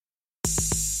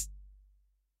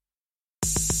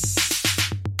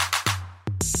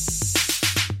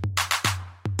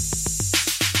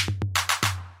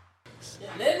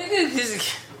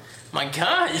My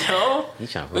God, yo. You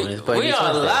trying to ruin his buddy? We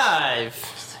are live.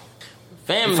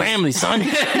 Family, son. Man,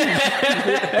 I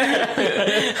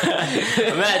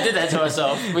did that to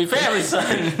myself. We family,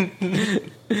 son.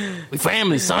 We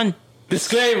family, son.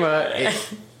 Disclaimer.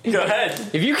 Go ahead.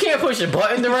 If you can't push a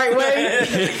button the right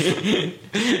way,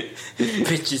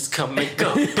 bitches come and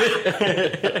go.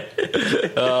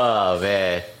 Oh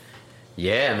man,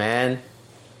 yeah, man.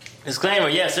 Disclaimer,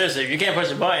 yeah, seriously, if you can't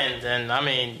push a button, then I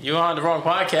mean you're on the wrong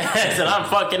podcast, and I'm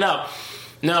fucking up.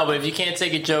 No, but if you can't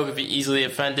take a joke, if you're easily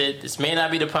offended, this may not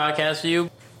be the podcast for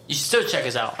you. You should still check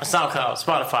us out on SoundCloud,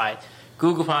 Spotify,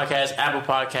 Google Podcasts, Apple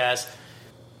Podcasts,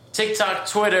 TikTok,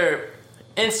 Twitter,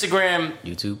 Instagram,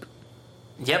 YouTube.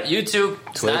 Yep, YouTube,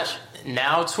 Twitch.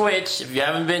 Now Twitch. If you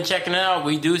haven't been checking it out,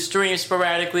 we do stream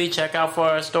sporadically. Check out for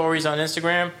our stories on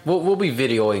Instagram. We'll be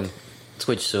videoing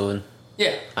Twitch soon.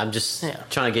 Yeah, I'm just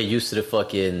trying to get used to the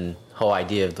fucking whole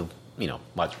idea of people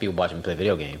watching me play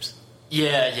video games.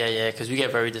 Yeah, because we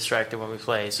get very distracted when we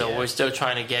play. So we're still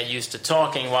trying to get used to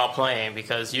talking while playing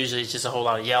because usually it's just a whole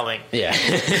lot of yelling. Yeah.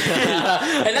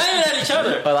 And not even at each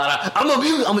other. A lot of, I'm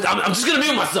just going to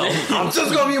mute myself. I'm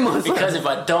just going to mute myself. Because if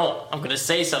I don't, I'm going to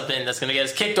say something that's going to get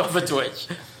us kicked off of Twitch.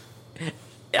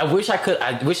 I wish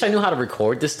I knew how to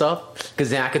record this stuff because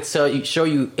then I could show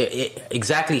you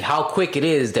exactly how quick it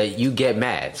is that you get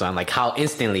mad. So I'm like, how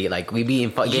instantly, like we be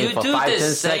in game for 5-10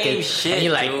 seconds, shit, and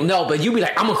you're like, dude. No, but you be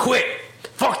like, I'm gonna quit.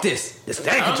 Fuck this. I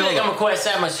don't think I'm gonna quit.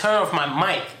 I'm gonna turn off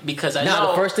my mic because I know.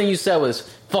 The first thing you said was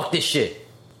 "fuck this shit,"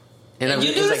 and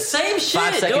you do the same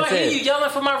shit. Do I hear you yelling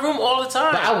from my room all the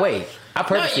time? But I wait. I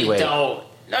purposely wait. Don't.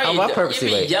 No, I purposely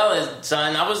you be wait. yelling,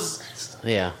 son. I was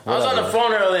on the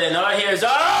phone earlier, and all I hear is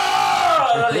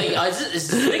is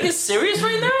this nigga serious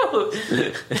right now?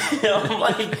 I'm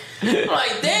like,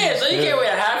 damn, so you can't wait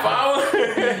a half hour?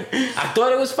 I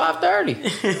thought it was 5:30.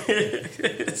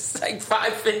 It's like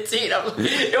 5:15.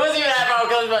 It wasn't even a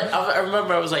half hour. I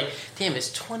remember I was like, damn,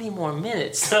 it's 20 more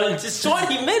minutes, son. Just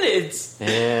 20 minutes.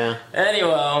 Yeah.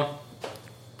 Anyway,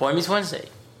 Boy Meets Wednesday.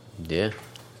 Yeah.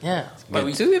 Yeah. But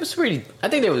it was pretty. I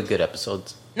think they were good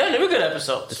episodes. No, they were good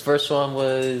episodes. This first one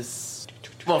was.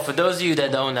 Well, for those of you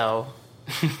that don't know,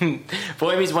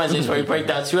 Boy Meets Wednesday is where we break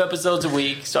down 2 episodes a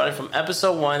week, starting from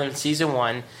episode 1 of season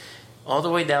 1, all the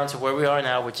way down to where we are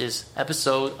now, which is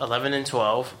episode 11 and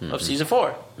 12 of season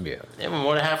 4. Yeah. We're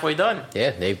more than halfway done.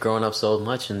 Yeah, they've grown up so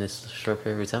much in this short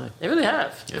period of time. They really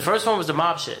have. Yeah. The first one was the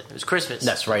mob shit. It was Christmas.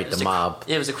 That's right, the mob.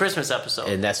 It was a Christmas episode.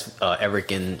 And that's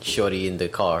Eric and Shorty in the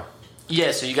car.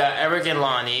 Yeah, so you got Eric and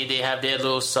Lonnie. They have their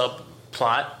little subplot.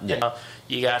 Yeah.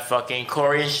 You got fucking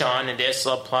Corey and Sean and their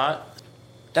subplot.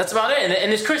 That's about it,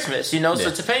 and it's Christmas, you know. So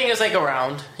Topanga's like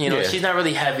around, you know. She's not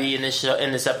really heavy in this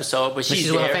episode, but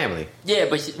she's with there. her family. Yeah,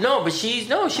 but she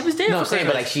was there. No, I'm saying,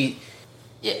 but like she.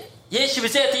 Yeah, she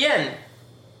was there at the end.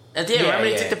 At the end, remember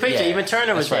they took the picture. Even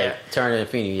Turner was there. Turner and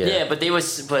Feeney. Yeah, but what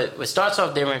starts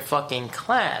off they were in fucking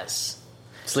class,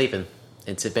 sleeping,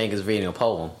 and Topanga's reading a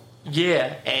poem.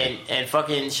 Yeah, and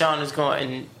fucking Sean is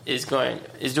doing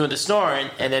the snoring,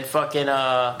 and then fucking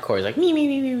Corey's like me.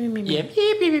 Yeah,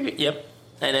 beep. Yep.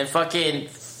 And then fucking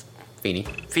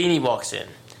Feeney walks in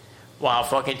while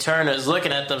fucking Turner's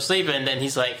looking at them sleeping, and then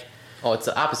he's like, oh, it's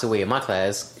the opposite way in my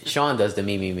class. Sean does the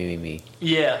me.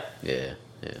 Yeah. Yeah.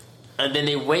 And then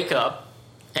they wake up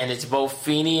and it's both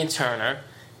Feeney and Turner,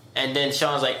 and then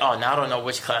Sean's like, oh, now I don't know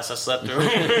which class I slept through.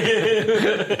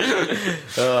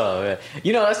 Oh man.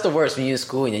 You know that's the worst when you're in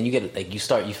school and then you get like you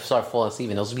start falling asleep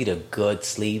and those would be the good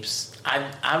sleeps.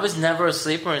 I was never a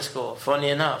sleeper in school, funny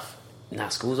enough. Nah,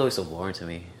 school's always so boring to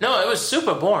me. No, it was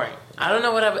super boring. I don't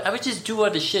know what I would just do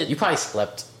other shit. You probably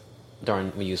slept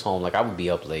when you was home. Like I would be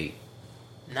up late.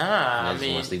 Nah, I just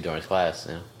want to sleep during class.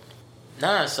 You know?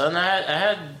 Nah, son,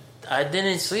 I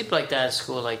didn't sleep like that in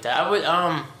school like that. I would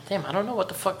damn, I don't know what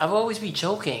the fuck. I would always be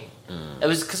joking. It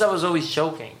was because I was always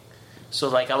joking. So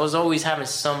like I was always having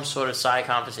some sort of side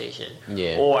conversation.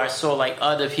 Yeah. Or I saw like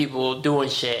other people doing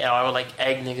shit, and I would like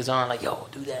egg niggas on, like, yo,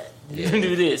 do that,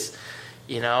 do this.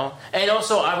 You know, and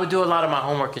also I would do a lot of my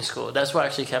homework in school. That's what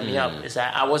actually kept me up. Is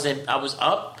that I was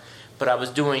up, but I was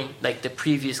doing like the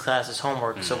previous class's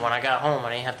homework. So when I got home,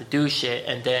 I didn't have to do shit,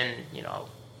 and then I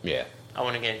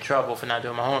wouldn't get in trouble for not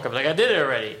doing my homework. I'd be like, I did it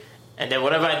already, and then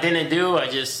whatever I didn't do, I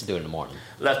just do it in the morning.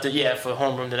 Left it for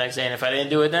homeroom the next day, and if I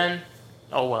didn't do it then,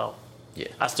 oh well. Yeah,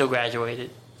 I still graduated.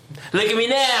 Look at me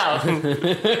now.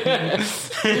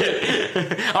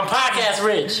 I'm podcast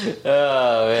rich.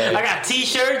 Oh man, I got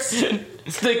T-shirts.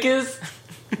 Stickers.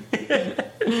 We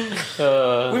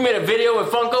made a video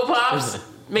with Funko Pops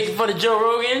making fun of Joe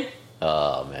Rogan.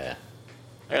 Oh man,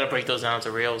 I gotta break those down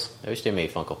to reels. I wish they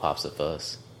made Funko Pops of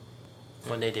us.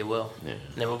 One day they will. Yeah.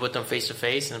 And then we'll put them face to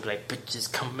face and be like,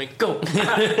 bitches, come and go.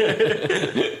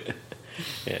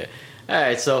 Yeah. All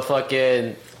right, so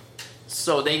fucking...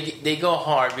 So they go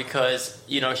hard because,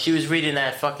 you know, she was reading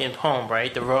that fucking poem,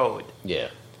 right? The Road. Yeah.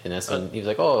 And that's when he was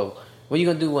like, oh, what are you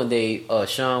going to do one day,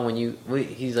 Sean, when you...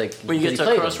 He's like... When you get to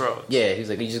a crossroads. Yeah, he's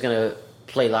like, you're just going to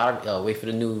play lottery... wait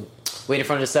in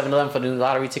front of the 7-Eleven for the new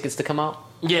lottery tickets to come out?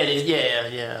 Yeah.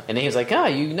 And then he was like,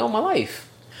 you know my life.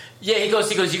 Yeah, he goes,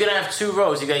 you're going to have 2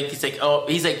 rows.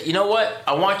 He's like, you know what?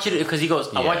 I want you to... Because he goes,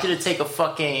 I want you to take a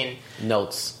fucking...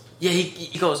 Notes. Yeah,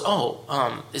 he goes,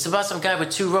 it's about some guy with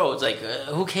 2 roads. Like,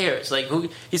 who cares? Like, who?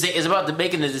 He's like, it's about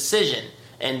making a decision,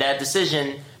 and that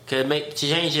decision could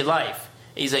change your life.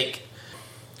 He's like,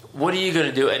 what are you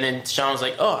gonna do? And then Sean's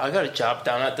like, I got a job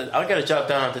down at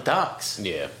the docks.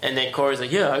 Yeah. And then Corey's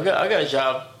like, yeah, I got a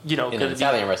job, you know, in an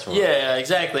Italian restaurant. Yeah,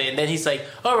 exactly. And then he's like,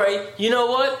 all right, you know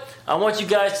what? I want you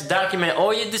guys to document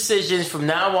all your decisions from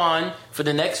now on for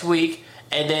the next week,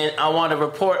 and then I want to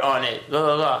report on it. Blah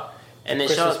blah blah. And then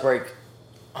Christmas break.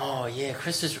 Oh yeah,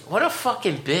 Christmas. What a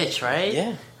fucking bitch, right?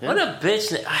 Yeah. What a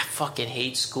bitch. I fucking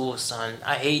hate school, son.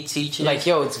 I hate teachers. Like,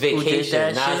 yo, it's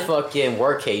vacation, not shit. Fucking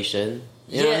workation.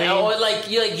 You know what I mean? Or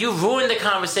like you ruined the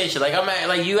conversation. Like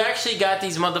you actually got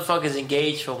these motherfuckers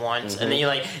engaged for once, and then you're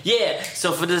like, yeah.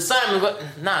 So for the assignment,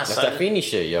 nah, that's son. that Feeney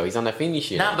shit, yo. He's on that Feeney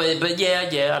shit. Nah, but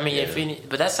yeah. I mean, Feeney,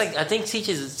 but that's like I think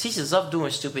teachers love doing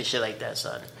stupid shit like that,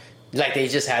 son. Like they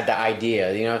just had the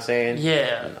idea. You know what I'm saying?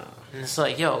 Yeah. No. And it's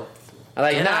like, yo,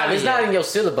 like it's not in your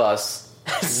syllabus.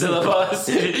 Syllabus.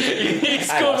 You need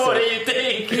school more than you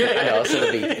think. I know,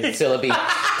 syllabi.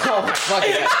 Oh my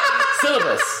fucking God.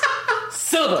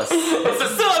 Syllabus. It's a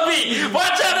syllabi.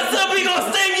 Watch out, the syllabi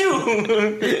gonna sting you.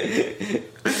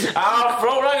 I'll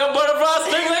float like a butterfly,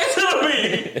 sting like a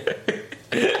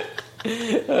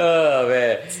syllabi. Oh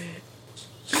man.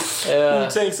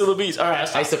 Who's saying syllabis? All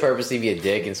right. I used to purposely be a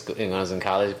dick in school when I was in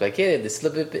college. Like, yeah, the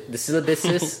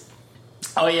syllabuses.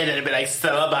 Oh yeah, they'd be like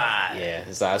syllabi.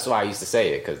 Yeah, so that's why I used to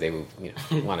say it because they would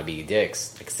want to be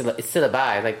dicks. Like it's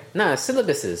syllabi. Like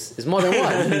syllabuses. It's more than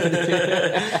one.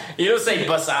 You don't say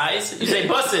bus eyes. You say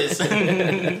buses.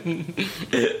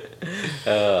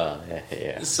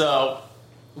 Yeah. So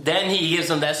then he gives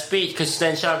them that speech because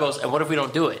then Sean goes, and what if we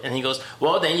don't do it? And he goes,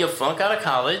 well, then you'll flunk out of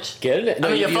college. You get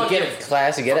a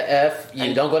class, you get an F,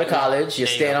 you don't go to college, you're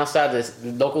staying outside the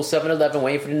local 7-Eleven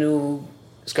waiting for the new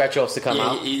scratch-offs to come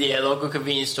out. Yeah, local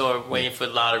convenience store waiting for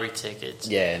lottery tickets.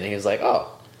 Yeah, and he was like, oh.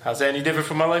 How's that any different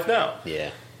from my life now? Yeah.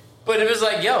 But it was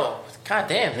like, yo,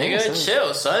 goddamn, nigga,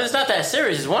 chill, son. It's not that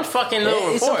serious. It's one fucking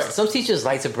little report. Some teachers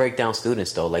like to break down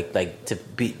students, though, like to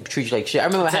treat you like shit. I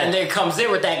remember and then comes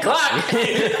in with that Glock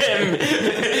and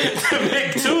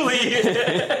Big Thule.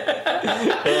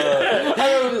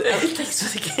 Thanks for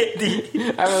the candy.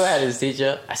 I remember I had this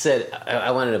teacher. I said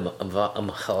I wanted him. Oh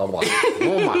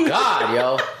my God,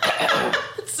 yo!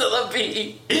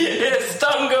 Syllabi, it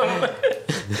stung him.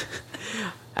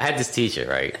 I had this teacher,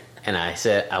 right? And I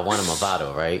said I want a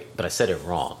Movado, right? But I said it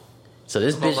wrong. So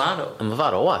this bitch, a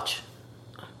Movado, watch.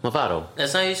 Movado.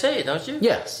 That's how you say it, don't you?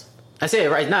 Yes. I say it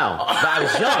right now. But I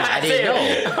was young. I didn't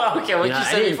know. Okay, what you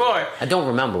said before? I don't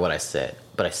remember what I said,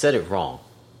 but I said it wrong.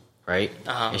 Right?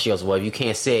 Uh-huh. And she goes, well, if you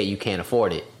can't say it, you can't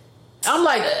afford it.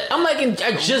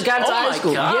 I just got into high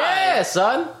school. God. Yeah,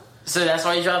 son. So that's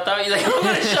why you dropped out? You're like, I'm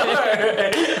gonna show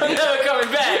her. I'm never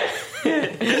coming back.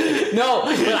 No,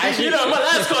 but actually, you know, my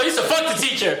last school I used to fuck the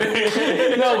teacher.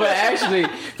 No, but actually,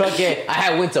 I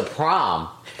had went to prom,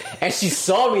 and she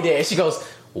saw me there, and she goes,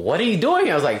 "What are you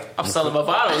doing?" I was like, "I'm selling my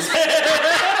bottles."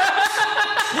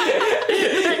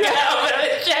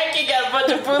 Jackie got a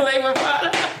bunch of bootleg with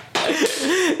bottles.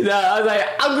 No, I was like,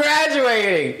 "I'm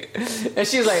graduating," and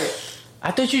she was like,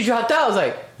 "I thought you dropped out." I was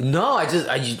like, "No, I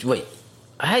just wait."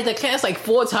 I had that class like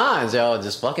 4 times, yo,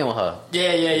 just fucking with her.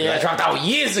 Yeah. I dropped out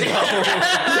years ago.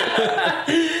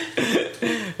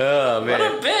 Oh, man. What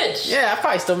a bitch. Yeah, I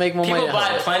probably still make more money. People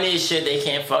buy plenty of shit they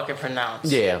can't fucking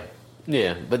pronounce. Yeah,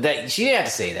 but she didn't have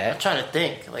to say that. I'm trying to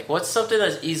think. Like, what's something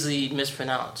that's easily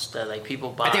mispronounced that, like,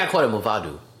 people buy? I think I called it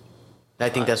Movado. I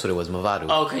think that's what it was, Movado.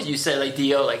 Oh, because you said, like,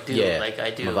 D-O, like, dude, yeah, like, I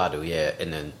do. Movado, yeah.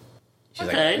 And then she's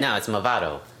like, no, it's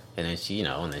Movado. And then she,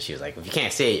 and then she was like, if you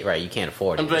can't say it right, you can't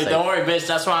afford it. I'm like, don't worry, bitch.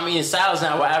 That's why I'm eating salads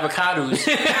now with avocados.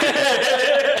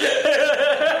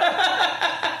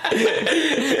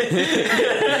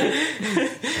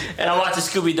 And I'm watching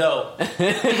Scooby-Doo.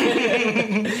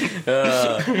 Man,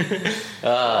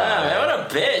 what a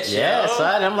bitch, yeah, yo.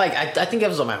 son. I'm like, I think that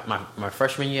was my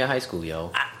freshman year of high school,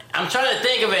 yo. I'm trying to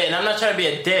think of it, and I'm not trying to be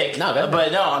a dick. No,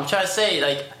 but no, I'm trying to say,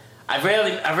 like,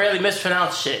 I rarely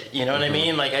mispronounce shit. You know what I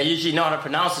mean? Like, I usually know how to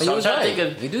pronounce it. So I'm trying to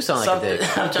think of... You do sound like a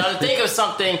dick. I'm trying to think of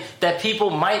something that people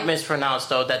might mispronounce,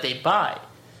 though, that they buy.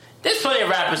 There's plenty of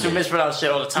rappers who mispronounce shit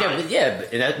all the time.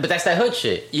 But that's that hood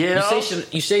shit. You know?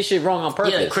 You say shit wrong on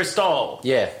purpose. Yeah, Cristal.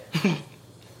 Yeah.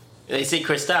 They say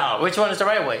Cristal. Which one is the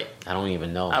right way? I don't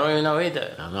even know. I don't even know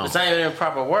either. I don't know. It's not even a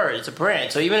proper word. It's a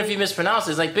brand. So even if you mispronounce it,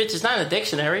 it's like, bitch, it's not in the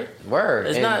dictionary. Word.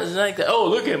 It's not. It's like, oh,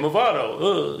 look at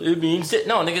Movado. It means it.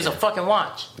 No, nigga, it's a fucking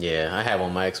watch. Yeah, I had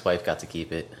one. My ex-wife got to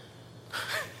keep it.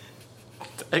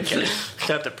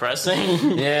 Got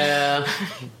depressing. Yeah.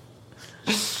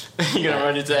 You're gonna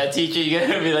run into that teacher. You're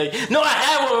gonna be like, "No, I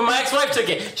had one, but my ex-wife took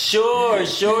it." Sure,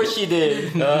 she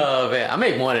did. Oh man, I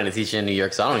make more than a teacher in New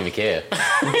York, so I don't even care.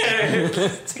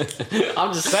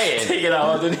 I'm just saying. Take it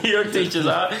out. The New York teachers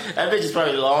out. That bitch is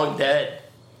probably long dead.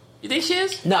 You think she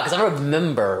is? No, because I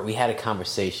remember we had a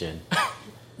conversation,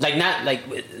 like not like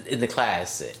in the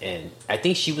class, and I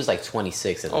think she was like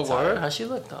 26 at the time. Word? How she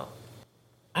look though?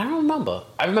 I don't remember.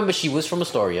 I remember she was from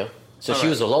Astoria, so she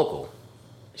was a local.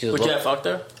 She was Would you have fucked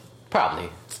her? Probably.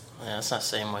 Yeah, that's not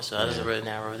saying much, so that doesn't really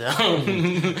narrow it down.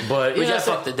 But would you have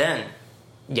fucked her then?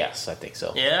 Yes, I think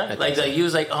so. Yeah? Like you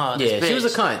was like, oh, this bitch. She was a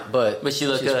cunt, but she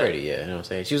looked good. pretty, yeah, you know what I'm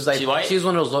saying? She was like, she white? She was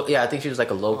one of those, I think she was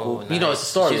like a local, nice. You know, it's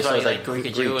Astoria. She was probably so like Greek or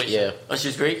Jewish? Yeah. Oh, she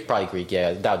was Greek? Probably Greek, yeah,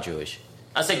 without Jewish.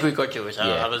 I say Greek or Jewish.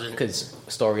 I wasn't. Because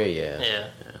Astoria,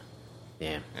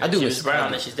 Yeah. I do. She was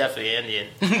brown, and she's definitely Indian.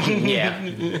 Yeah,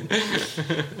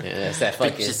 that's that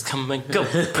fucking. Just come and go.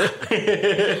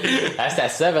 That's that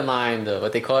 7 line,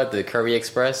 what they call it, the Curry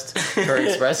Express.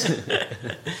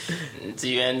 So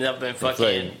you end up in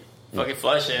fucking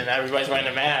Flushing, and everybody's wearing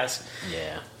a mask.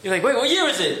 Yeah. You're like, wait, what year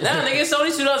is it? Nah, nigga, it's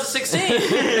only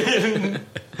 2016.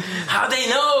 How'd they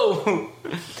know?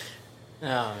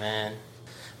 Oh man,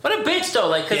 what a bitch though.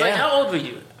 Like, cause like, how old were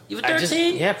you? You were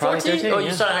 13? Yeah, probably 14? 13. Oh,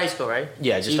 you started high school, right?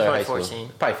 Yeah, I just started high school. 14.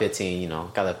 Probably 15,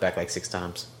 got that back like 6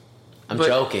 times. I'm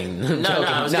joking. No,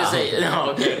 I was going to say,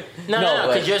 no, okay. No,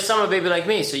 because you're a summer baby like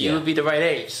me, so you would be the right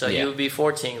age. So you would be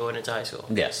 14 going into high school.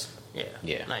 Yes.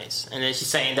 Yeah. Nice. And then she's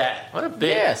saying that. What a bitch.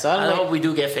 Yeah, so I hope we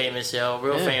do get famous, yo.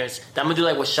 Real famous. I'm going to do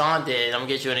like what Sean did. I'm going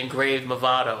to get you an engraved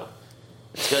Movado.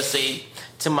 It's going to say,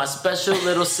 to my special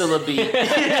little syllabi.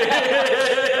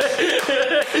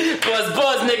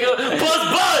 Buzz, nigga.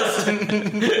 Buzz.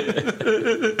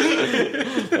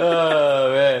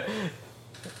 Oh, man.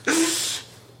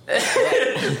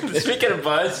 Speaking of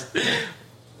Buzz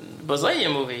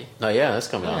Lightyear movie. Oh, yeah, that's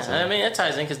coming out soon. I mean, that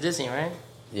ties in because Disney, right?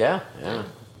 Yeah.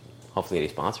 Hopefully they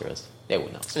sponsor us. They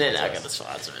would not. They're not going to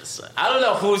sponsor us. I don't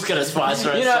know who's going to sponsor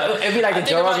us. It'd be like the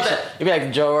Joe Rogan shit. It'd be like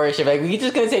the Joe Rogan shit. Like, we're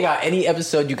just going to take out any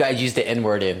episode you guys use the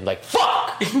N-word in. Like,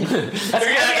 fuck! That's one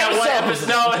episode.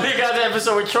 No, they got the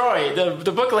episode with Troy,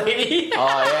 the book lady. Oh,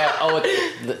 yeah. Oh,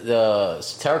 the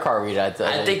tarot card reader.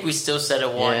 I think we still said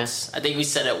it once. Yeah. I think we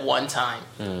said it one time.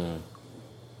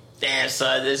 Damn,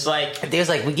 son. It's like... There's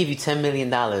like, we give you $10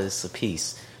 million a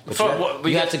piece. But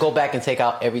you have to go back and take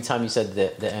out every time you said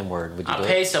the N-word. Would you do it? I'll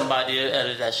pay somebody to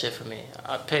edit that shit for me.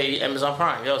 I'll pay Amazon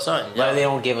Prime. Yo, son. Why they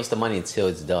don't give us the money until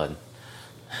it's done?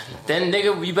 Then,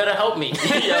 nigga, you better help me.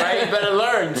 Alright? You better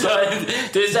learn. So,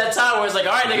 there's that time where it's like,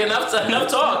 alright, nigga, enough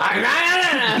talk. I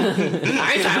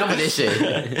ain't signing up for this shit.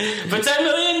 For $10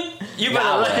 million? You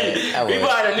better learn. We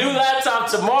buy a new laptop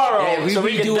tomorrow. Yeah,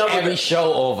 we can do every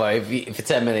show over for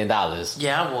 $10 million.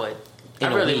 Yeah, I would. I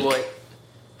really would.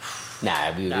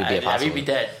 Nah, we'd be impossible. We'd be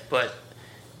dead. But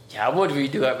yeah, I would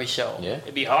redo every show. Yeah.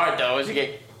 It'd be hard though to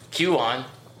get Q on.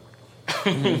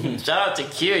 Shout out to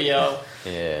Q, yo.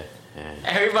 Yeah.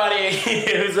 Everybody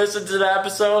who's listened to the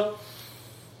episode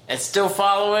and still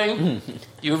following,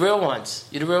 you real ones.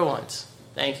 You the real ones.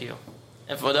 Thank you.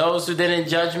 And for those who didn't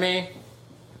judge me,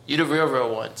 you the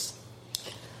real ones.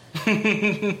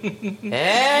 Anywho,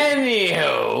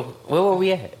 where were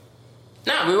we at?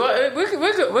 Nah,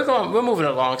 we're moving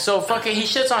along. So fucking, he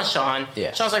shits on Sean.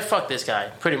 Yeah. Sean's like, fuck this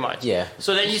guy, pretty much. Yeah.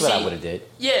 So then That's what I would have did.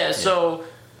 Yeah. So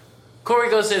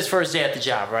Corey goes to his first day at the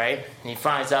job, right? And he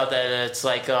finds out that it's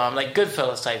like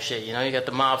Goodfellas type shit. You know, you got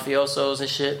the mafiosos and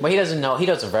shit. But he doesn't know. He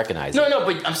doesn't recognize it. No.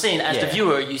 But I'm saying, as the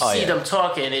viewer, you see them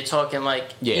talking. They're talking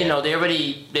like,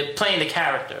 they're playing the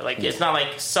character. Like it's not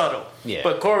like subtle. Yeah.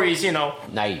 But Corey's,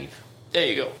 naive. There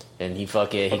you go. And he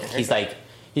he's like.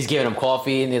 He's giving him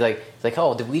coffee, and he's like,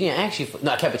 oh, we didn't ask you for...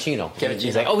 No, cappuccino.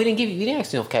 He's like, oh, we didn't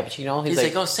ask you for cappuccino. He's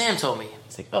like, oh, Sam told me.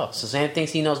 He's like, oh, so Sam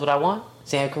thinks he knows what I want?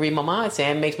 Sam can read my mind?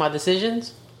 Sam makes my decisions?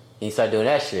 And he started doing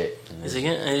that shit.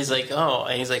 He's like, oh,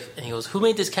 and he goes, who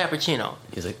made this cappuccino?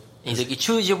 He's like, you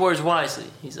choose your words wisely.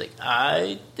 He's like,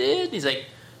 I did? He's like,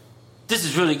 this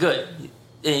is really good.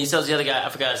 And he tells the other guy, I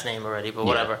forgot his name already, but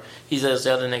whatever. He says to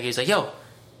the other nigga, he's like, yo,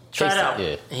 Try it out.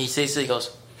 Yeah. And he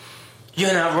goes,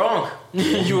 you're not wrong.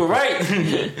 You were right.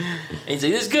 And he's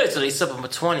like, this is good. So they sub him a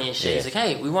 20 and shit. Yeah. He's like,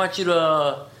 hey, we want you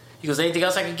to... He goes, anything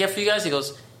else I can get for you guys? He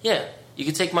goes, yeah, you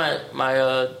can take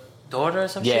my daughter or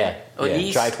something. Yeah,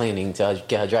 niece. Dry cleaning.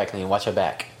 Get her dry cleaning. Watch her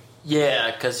back.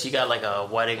 Yeah, because she got like a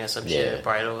wedding or some shit.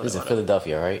 Bridal. This is in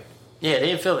Philadelphia, right? Yeah, they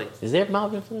in Philly. Is there a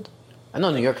mob in Philadelphia? I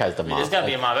know New York has the mob. There's got to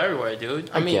be a mob everywhere, dude.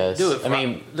 I mean, dude.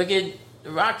 Look at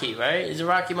Rocky, right? Isn't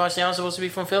Rocky Marciano supposed to be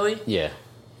from Philly? Yeah.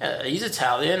 He's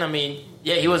Italian. I mean,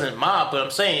 yeah, he wasn't a mob, but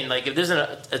I'm saying, like, if there's an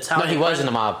Italian... No, he wasn't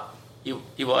a mob. He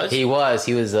was? He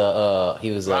was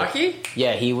Rocky?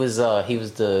 Yeah, he was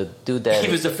the dude that...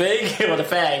 He was the fig or the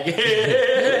fag?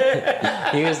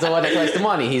 He was the one that collects the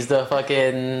money. He's the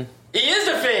fucking... He is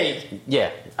the fig!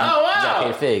 Yeah. Oh, wow! You got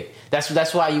paid a fig.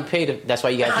 That's why you paid... That's why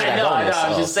you got paid that bonus. I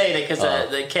know. I'm just saying it because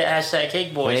the hashtag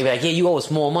cake boys... When they be like, yeah, you owe us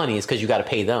more money, it's because you got to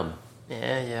pay them.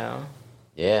 Yeah.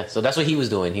 Yeah, so that's what he was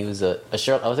doing. He was a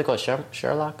Sherlock... What's it called?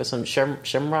 Sherlock or some...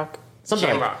 Shamrock?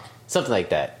 Something like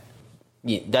that.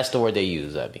 Yeah, that's the word they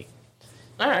use, I mean.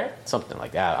 All right. Something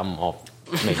like that. I'm off.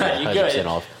 Maybe 100%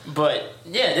 off. But,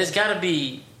 yeah, there's got to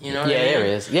be, you know what I mean? There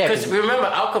is. Yeah, because remember,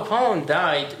 Al Capone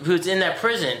died, who was in that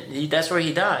prison. That's where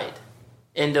he died.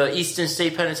 In the Eastern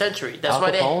State Penitentiary. That's Al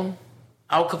Capone?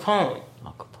 Al Capone.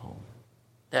 Al Capone.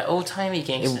 That old-timey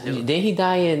gangster dude. Didn't he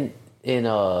die in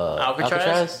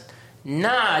Alcatraz?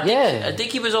 Nah, I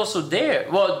think he was also there.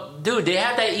 Well, dude, they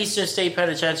have that Eastern State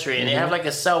Penitentiary, and they have like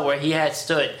a cell where he had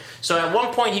stood. So at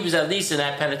one point, he was at least in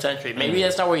that penitentiary. Maybe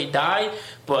that's not where he died,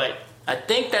 but I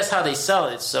think that's how they sell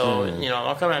it. So, you know,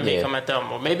 don't come at me, come at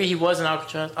them. Or maybe he was in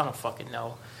Alcatraz. I don't fucking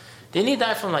know. Didn't he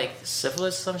die from like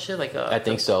syphilis or some shit? I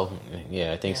think so.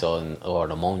 Yeah, I think so. Or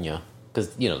pneumonia.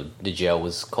 Because, you know, the jail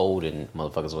was cold and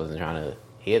motherfuckers wasn't trying to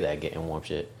hear that getting warm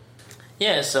shit.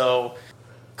 Yeah, so...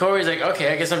 Corey's like,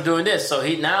 okay, I guess I'm doing this. So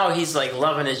he's like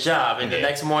loving his job. And the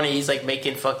next morning he's like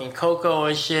making fucking cocoa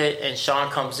and shit. And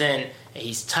Sean comes in and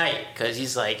he's tight because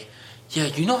he's like, yeah,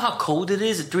 you know how cold it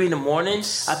is at 3 in the morning?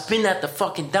 I've been at the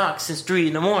fucking dock since 3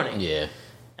 in the morning. Yeah.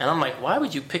 And I'm like, why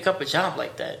would you pick up a job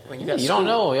like that when you got You school? don't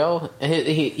know, yo. And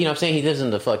he, you know what I'm saying? He lives in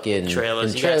the fucking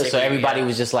trailers. So everybody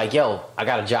was just like, yo, I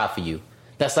got a job for you.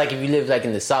 That's like if you live like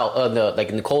in the south, like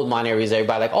in the coal mine areas,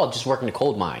 everybody like, oh, just work in the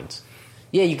coal mines.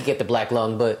 Yeah, you could get the black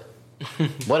lung, but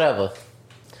whatever.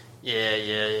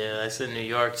 Yeah. That's in New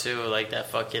York too. Like that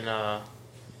fucking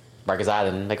Rikers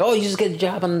Island. Like, oh, you just get a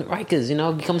job on Rikers, you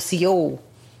know, become CEO.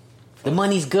 The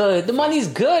money's good. The money's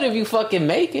good if you fucking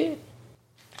make it.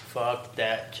 Fuck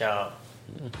that job.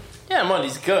 Yeah,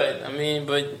 money's good. I mean,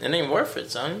 but it ain't worth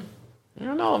it, son. I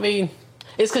don't know. I mean,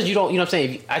 it's because you don't, you know what I'm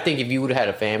saying? I think if you would have had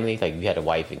a family, like if you had a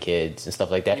wife and kids and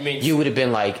stuff like that, you would have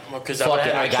been like, fuck it,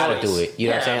 I gotta do it. You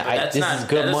know what I'm saying? This is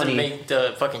good money. That doesn't make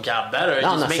the fucking job better. It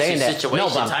just makes your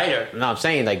situation tighter. No, I'm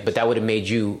saying like, but that would have made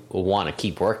you want to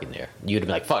keep working there. You'd have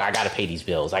been like, fuck, I gotta pay these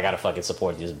bills. I gotta fucking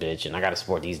support this bitch. And I gotta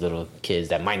support these little kids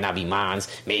that might not be mine,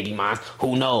 maybe mine.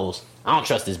 Who knows? I don't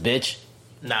trust this bitch.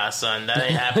 Nah, son, that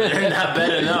ain't happening. I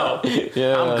better know.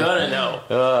 Yeah. I'm gonna know.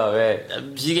 Oh,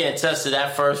 man. You getting tested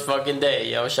that first fucking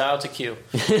day, yo. Shout out to Q.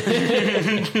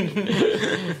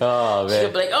 Oh, man. She'll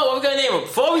be like, oh, what we gonna name him?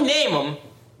 Before we name him,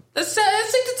 let's take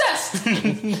the test.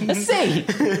 Let's see.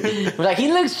 We're like,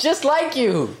 he looks just like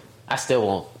you. I still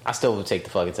won't. I still will take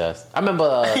the fucking test. I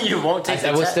remember... You won't take the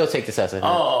test? I will still take the test.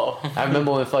 I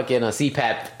remember when fucking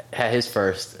CPAP had his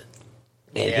first...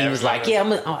 And he was like, "Yeah,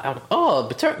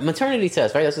 maternity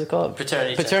test, right? That's what it's called.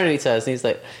 Paternity test." And he's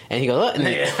like, and he goes,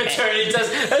 paternity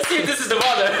test. Let's see if this is the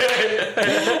mother.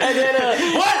 And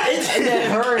then what? And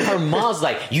then her mom's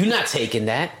like, "You not taking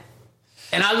that?"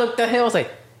 And I looked at him. I was like,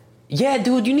 "Yeah,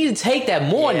 dude, you need to take that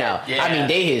more now." Yeah. I mean,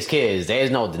 they his kids.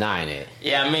 There's no denying it.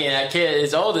 Yeah, I mean, that kid,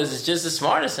 his oldest, is just as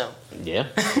smart as him. Yeah.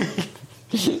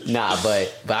 Nah,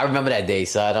 but I remember that day,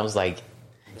 son. I was like.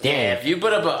 Damn. Yeah, if you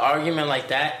put up an argument like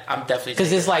that, I'm definitely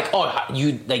because it's like, oh,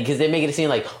 you like because they make it seem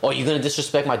like, oh, you're gonna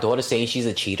disrespect my daughter saying she's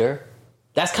a cheater.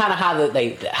 That's kind of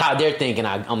how they're thinking.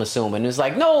 I'm assuming it's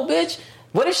like, no, bitch.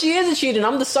 What if she is a cheater? And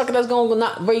I'm the sucker that's gonna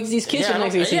not raise these kids for the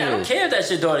next 18 years. I don't care if that's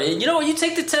your daughter. You know what? You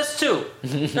take the test too.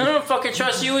 I don't fucking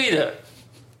trust you either.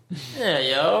 Yeah,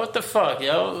 yo, what the fuck,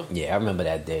 yo? Yeah, I remember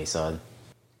that day, son.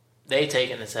 They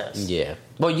taking the test. Yeah,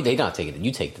 well, they not taking it.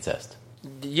 You take the test.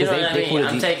 You know what I mean?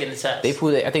 I'm taking the test. They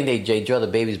pulled it. I think they draw the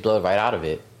baby's blood right out of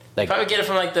it. Like probably get it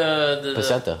from like the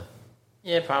placenta.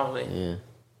 Yeah, probably. Yeah.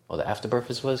 Or the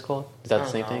afterbirth is what it's called. Is that the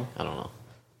same thing? I don't know.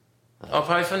 Oh,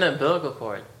 probably from the umbilical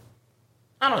cord.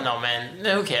 I don't know, man.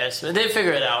 Who cares? They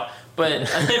figure it out. But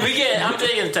I'm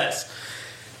taking the test.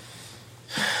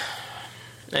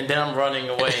 And then I'm running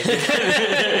away.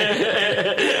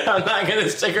 I'm not going to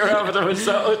stick around for the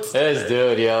results. This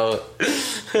dude, yo. What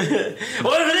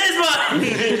if it is mine?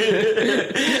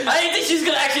 I didn't think she's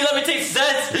going to actually let me take the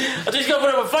test. I think she's going to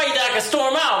put up a fight that I can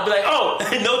storm out. Be like, oh,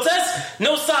 no test,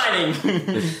 no signing.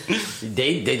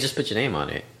 They just put your name on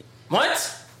it.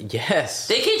 What? Yes.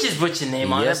 They can't just put your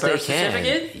name on that birth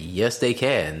certificate? Yes, they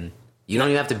can. You don't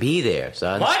even have to be there,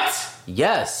 son. What?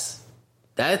 Yes.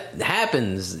 That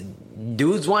happens.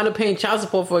 Dudes wind up paying child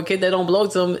support for a kid that don't belong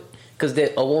to them because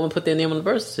a woman put their name on the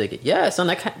birth certificate. Yeah, son,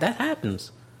 that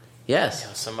happens.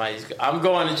 Yes. Yo, I'm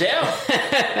going to jail.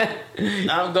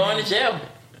 I'm going to jail.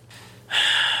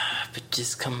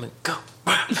 Bitches come and go.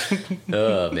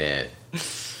 Oh, man.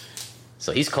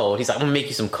 So he's cold. He's like, I'm going to make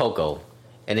you some cocoa.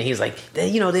 And then he's like,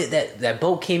 that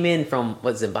boat came in from,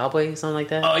 what, Zimbabwe? Something like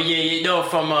that? Oh, yeah. No,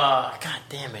 from, God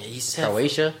damn it. He said...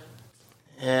 Croatia?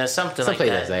 Yeah, something like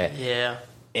that. Yeah.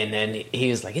 And then he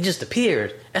was like, it just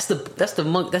appeared. That's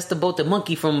the boat the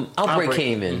monkey from Outbreak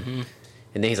came in. Mm-hmm.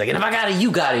 And then he's like, and if I got it,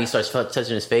 you got it. He starts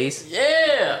touching his face.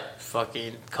 Yeah.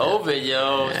 Fucking COVID,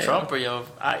 yo. Yeah. Trumper, yo.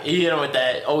 He hit him with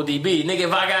that ODB. Nigga,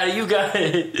 if I got it, you got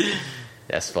it.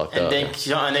 That's fucked up.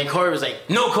 And then Corey was like,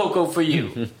 no cocoa for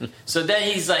you. So then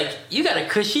he's like, you got a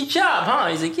cushy job, huh?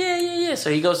 He's like, yeah. So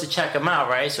he goes to check him out,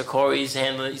 right? So Corey's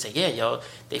handling it. He's like, yeah, yo,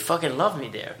 they fucking love me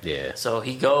there. Yeah. So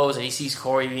he goes and he sees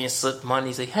Corey being slipped money.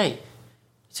 He's like, hey,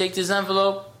 take this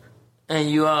envelope and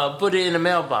you put it in the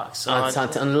mailbox. On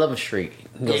 11th Street.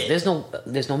 He goes,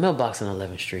 there's no mailbox on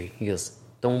 11th Street. He goes,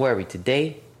 don't worry,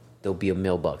 today there'll be a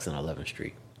mailbox on 11th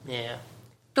Street. Yeah.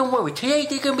 Don't worry, today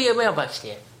there's going to be a mailbox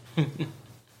there. I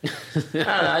don't know,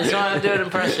 I just want to do an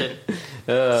impression.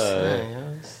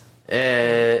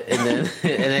 And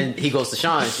then he goes to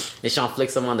Sean, and Sean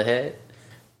flicks him on the head.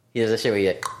 He does that shit where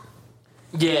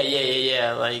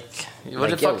Yeah. Like,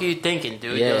 what the fuck are you thinking,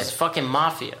 dude? Yeah. It was fucking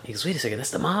mafia. He goes, wait a second, that's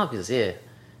the mob. He goes, yeah.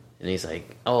 And he's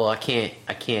like, oh, I can't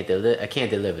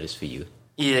deliver this for you.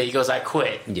 Yeah, he goes, I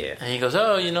quit. Yeah. And he goes,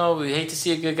 oh, we hate to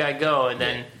see a good guy go. And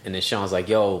then Sean's like,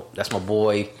 yo, that's my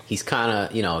boy. He's kind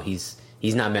of, he's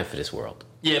not meant for this world.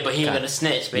 Yeah, but he ain't gonna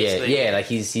snitch, basically. Yeah, like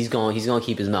he's gonna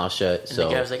keep his mouth shut. So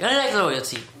the guy was like, I like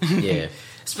loyalty. Yeah.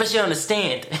 Especially on the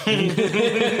stand.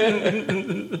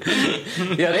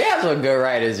 Yeah, they have some good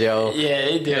writers, yo. Yeah,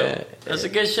 they do. Yeah. That's a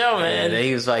good show, man. And then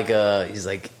he was like,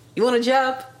 you want a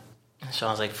job?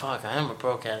 Sean's like, fuck, I am a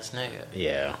broke ass nigga.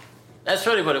 Yeah. That's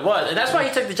really what it was. And that's why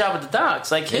he took the job at the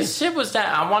docks. Like, his shit was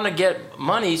that I want to get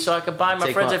money so I could buy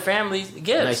my friends and family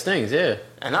gifts. Nice things, yeah.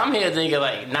 And I'm here thinking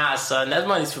like, nah, son, that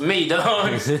money's for me,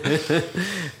 dog. That's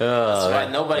why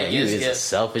nobody gives gifts. He's a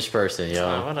selfish person,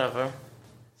 yo. Whatever.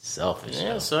 Selfish.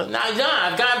 Yeah, son. Nah,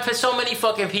 I've gotten so many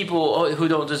fucking people who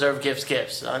don't deserve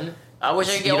gifts, son. I wish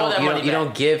I could get all that money back. You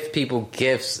don't give people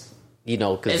gifts,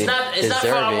 because it's not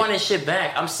for I wanted shit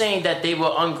back. I'm saying that they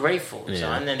were ungrateful,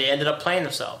 son, and they ended up playing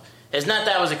themselves. It's not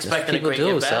that I was expecting a great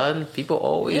gift back. Son. People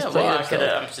always play themselves.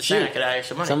 I'm just saying I could have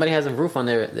extra money. Somebody has a roof on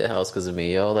their house because of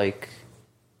me, yo. Like,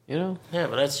 Yeah,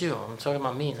 but that's you. I'm talking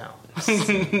about me now.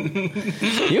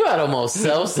 You had almost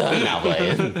self-son now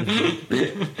playing.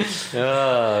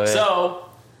 Oh, so,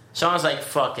 Sean's like,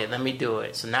 fuck it, let me do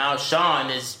it. So now Sean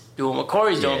is doing what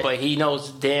Corey's doing, but he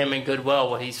knows damn and good well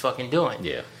what he's fucking doing.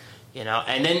 Yeah.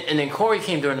 And then Corey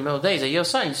came during the middle of the day. He's like, yo,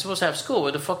 son, you're supposed to have school.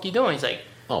 What the fuck you doing? He's like,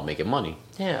 oh, making money.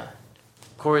 Yeah.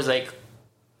 Corey's like,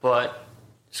 but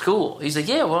school. He's like,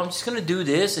 yeah, well, I'm just going to do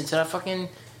this until I fucking,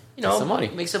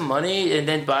 make some money and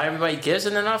then buy everybody gifts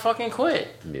and then I fucking quit.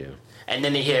 Yeah. And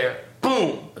then they hear,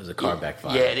 boom. It was a car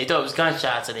backfire. Yeah, they thought it was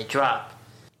gunshots and they drop.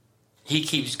 He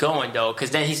keeps going, though, because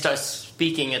then he starts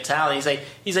speaking Italian.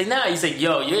 He's like, nah. He's like,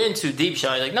 yo, you're in too deep,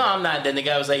 Sean. He's like, no, I'm not. Then the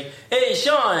guy was like, hey,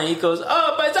 Sean. And he goes,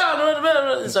 oh,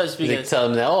 paisano. And starts speaking. They tell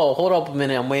him that, oh, hold up a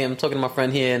minute. I'm waiting. I'm talking to my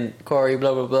friend here and Corey,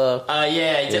 blah, blah, blah.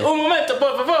 Yeah. He said, un momento,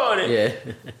 por favore. Yeah.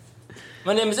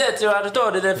 My name is Ezio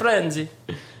Auditore de Frenzy.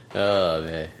 Oh,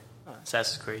 man.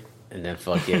 Assassin's Creed. And then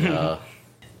fucking,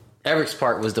 Eric's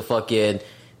part was the fucking,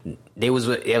 it was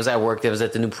at work. They was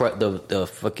at the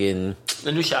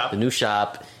new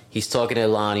shop. He's talking to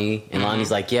Lonnie, and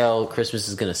Lonnie's like, "Yo, Christmas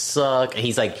is gonna suck." And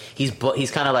he's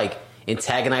kind of like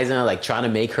antagonizing her, like trying to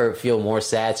make her feel more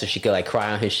sad so she could like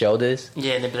cry on his shoulders.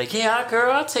 Yeah, and they'd be like, "Yeah,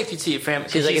 girl, I'll take you to your family."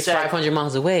 She's like, "It's 500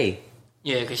 miles away."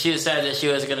 Yeah, because she decided that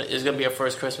it was gonna be her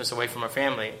first Christmas away from her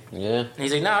family. Yeah, and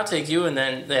he's like, "No, I'll take you." And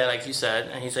then, like you said,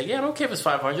 and he's like, "Yeah, I don't care if it's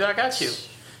 500. I got you.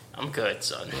 I'm good,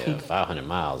 son." Yeah, 500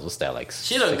 miles. What's that like?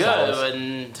 She looked good,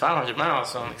 but 500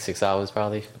 miles, son. Like 6 hours,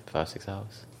 probably 5-6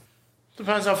 hours.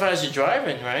 Depends how fast you're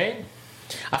driving, right?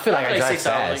 I feel like I drive 6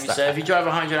 hours, like you said. If you drive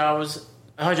 100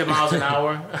 miles an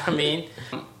hour, I mean,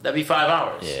 that'd be 5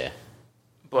 hours. Yeah.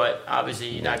 But obviously,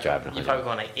 you're not driving. You're probably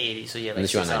going like 80, so yeah, like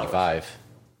unless you're on 95,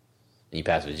 and you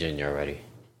pass Virginia already.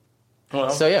 Well,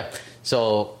 so yeah,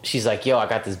 so she's like, "Yo, I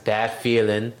got this bad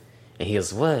feeling," and he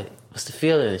goes, "What? What's the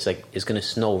feeling?" It's like it's gonna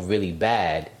snow really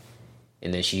bad,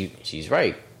 and then she's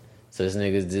right. So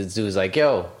this dude's like,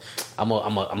 "Yo, I'm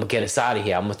gonna get us out of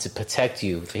here. I'm gonna protect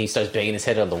you." And he starts banging his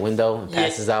head on the window and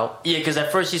passes out. Yeah, because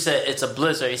at first she said it's a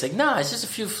blizzard. He's like, "Nah, it's just a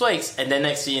few flakes." And then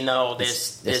next thing you know,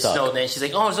 there's snow. Then she's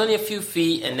like, "Oh, it's only a few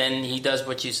feet." And then he does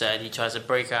what you said. He tries to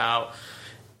break her out,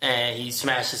 and he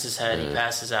smashes his head. He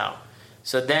passes out.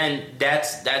 So then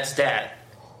that's that.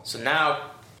 So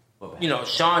now,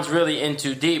 Sean's really in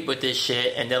too deep with this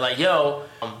shit, and they're like, "Yo,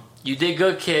 you did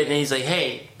good, kid." And he's like,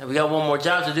 "Hey, we got one more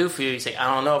job to do for you." He's like,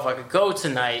 "I don't know if I could go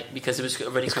tonight because it was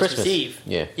already Christmas Eve."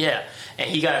 Yeah. And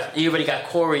he already got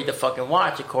Corey the fucking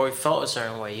watch, and Corey felt a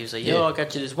certain way. He was like, "Yo, I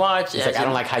got you this watch." He's like, "I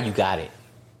don't like how you got it."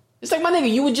 It's like, my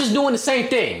nigga, you were just doing the same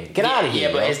thing. Get out of here.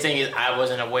 Yeah, but his thing is, I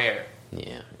wasn't aware.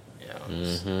 Yeah.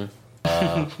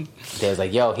 They was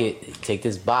like, "Yo, here, take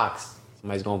this box.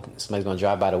 Somebody's gonna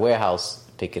drive by the warehouse,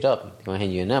 pick it up. They're gonna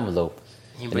hand you an envelope.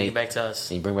 You bring it back to us."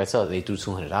 And you bring it back to us. They threw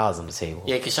 $200 on the table.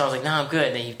 Yeah, because Sean's like, "Nah, I'm good."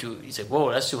 And then he's like,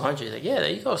 "Whoa, that's $200." He's like, "Yeah,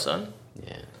 there you go, son."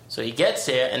 Yeah. So he gets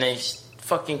there, and then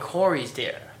fucking Corey's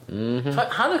there. Mm-hmm.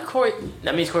 How did Corey?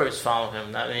 That means Corey was following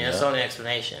him. I mean, that's the only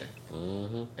explanation.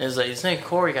 Mm-hmm. It's like this nigga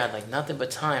Corey got like nothing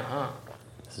but time, huh?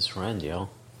 That's his friend, yo.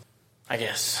 I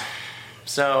guess.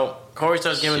 So Corey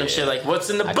starts giving him shit like, "What's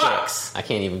in the box?" I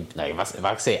can't even, like, if I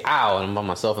could say "ow" and I'm by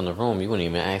myself in the room, you wouldn't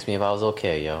even ask me if I was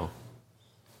okay, yo.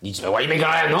 You just like, "Why you making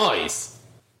all that noise?"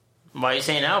 Why are you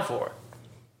saying "ow" for?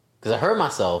 Because I hurt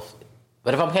myself.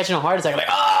 But if I'm catching a heart attack, I'm like,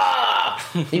 "Ah!"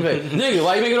 He's like, "Nigga,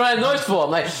 why you making all that noise for?"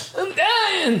 I'm like, "I'm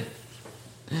dying.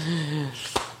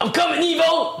 I'm coming,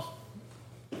 Evo."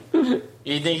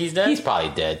 You think he's dead? He's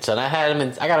probably dead. So I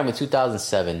got him in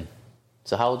 2007.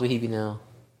 So how old would he be now?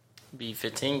 Be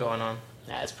 15 going on.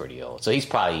 Nah, that's pretty old. So he's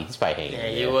probably hanging. Yeah,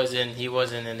 he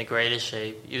wasn't in the greatest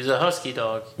shape. He was a husky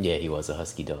dog. Yeah, he was a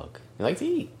husky dog. He liked to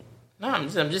eat. No, I'm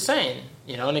just saying.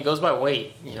 And it goes by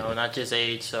weight. Not just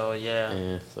age. So yeah.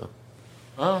 Yeah. So.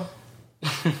 Oh.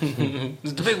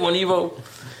 It's the big one, Evo.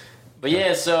 But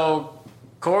yeah, so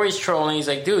Corey's trolling. He's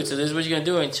like, "Dude, so this is what you're gonna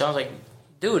do?" And Sean's like,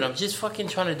 "Dude, I'm just fucking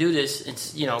trying to do this.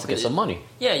 It's to get some money."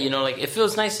 Yeah, like it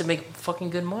feels nice to make fucking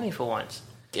good money for once.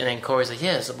 And then Corey's like,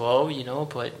 "Yes, well,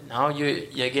 but now you're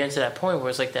getting to that point where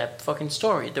it's like that fucking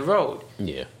story, The Road."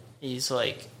 Yeah. He's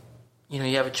like, you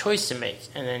have a choice to make.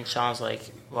 And then Sean's like,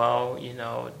 "Well,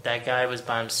 that guy was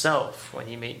by himself when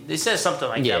he made." They said something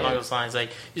like that along those lines. Like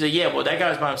he's like, "Yeah, well, that guy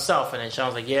was by himself." And then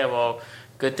Sean's like, "Yeah, well,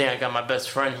 good thing I got my best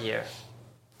friend here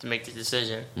to make the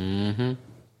decision." Mm-hmm.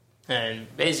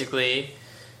 And basically,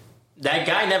 that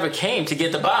guy never came to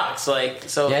get the box. Like,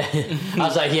 so. Yeah. I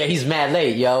was like, "Yeah, he's mad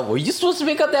late, yo. Were you supposed to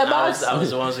pick up that box?" I was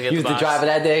the one to get the box. You was the driver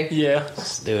that day? Yeah.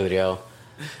 Dude, yo.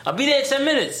 I'll be there in 10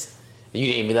 minutes. You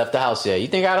didn't even left the house yet. You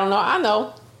think I don't know? I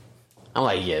know. I'm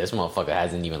like, yeah, this motherfucker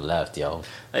hasn't even left, yo.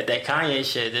 Like that Kanye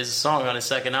shit. There's a song on his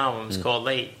second album. It's called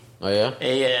Late. Oh, yeah?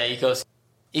 And yeah, he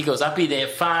goes, "I'll be there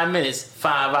in 5 minutes."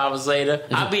 5 hours later,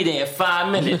 "I'll be there in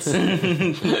 5 minutes."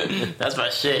 That's my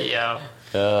shit, yo.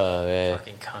 Oh, man.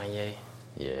 Fucking Kanye.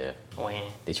 Yeah. Wham.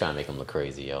 They trying to make him look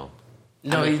crazy, yo.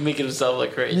 No, he's making himself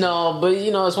look crazy. No, but,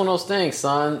 it's one of those things,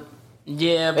 son.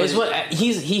 Yeah, but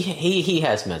he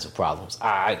has mental problems.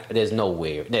 There's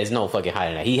no fucking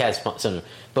hiding that. He has some,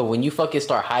 but when you fucking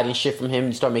start hiding shit from him,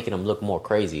 you start making him look more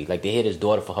crazy. Like they hit his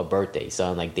daughter for her birthday,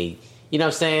 son. Like you know what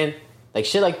I'm saying? Like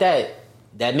shit like that.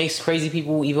 That makes crazy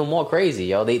people even more crazy,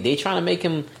 yo. They trying to make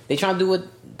him. They trying to do what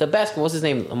the best. What's his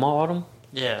name? Lamar Odom.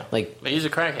 Yeah, but he's a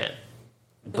crackhead.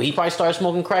 But he probably started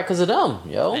smoking crack because of them,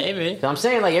 yo. Maybe. I'm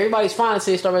saying everybody's fine to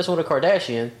say start messing with a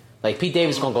Kardashian. Like Pete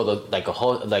Davis gonna go to a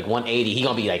whole 180. He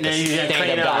gonna be like a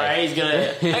stand-up guy. Right? He's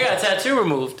gonna. I got a tattoo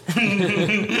removed.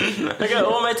 I got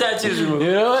all my tattoos removed.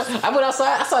 You know what? I went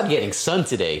outside. I started getting sun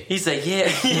today. He's like, yeah.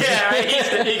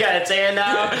 Right? He got a tan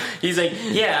now. He's like,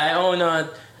 yeah. I own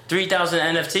 3,000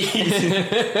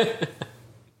 NFTs.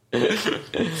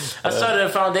 I started a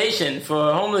foundation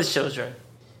for homeless children.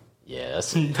 Yeah, I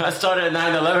started a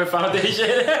 9/11 foundation.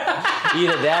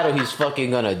 Either that or he's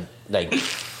fucking gonna like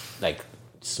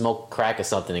smoke crack or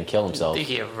something and kill himself. I think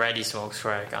he already smokes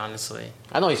crack, honestly.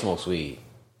 I know he smokes weed.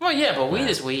 Well, yeah, but weed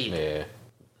is weed. Yeah.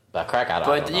 But crack, I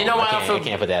don't know. You know what? I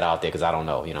can't put that out there because I don't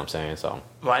know. You know what I'm saying? So.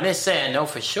 Well, I didn't say I know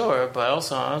for sure, but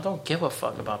also I don't give a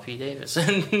fuck about Pete Davis.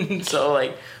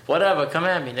 So, whatever, come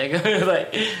at me, nigga.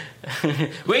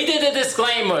 We did the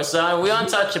disclaimer, son. We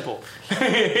untouchable.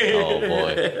 Oh,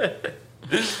 boy.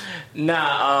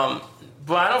 Nah,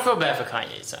 but I don't feel bad for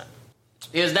Kanye, son.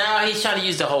 Because now he's trying to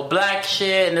use the whole black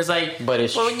shit, and it's like, but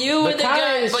it's when you were the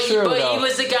guy, but he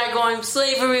was the guy going,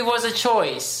 slavery was a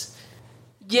choice.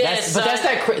 Yes, but that's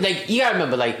that. Like, you gotta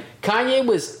remember, like, Kanye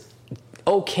was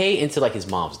okay until like his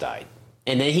mom's died,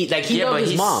 and then he loved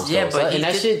his mom. Yeah, but and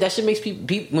that shit makes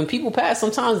people when people pass.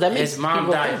 Sometimes that makes his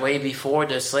mom died way before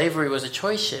the slavery was a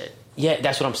choice shit. Yeah,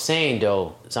 that's what I'm saying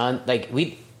though, son. Like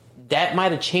that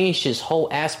might have changed his whole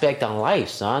aspect on life,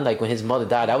 son. Like when his mother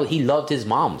died, he loved his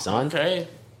mom, son. Okay,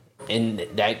 and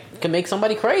that can make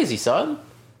somebody crazy, son.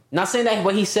 Not saying that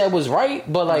what he said was right,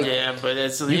 but like, yeah, but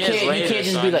it's you can't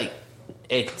just be like.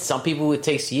 Some people it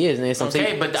takes years, and then some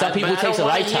people it takes a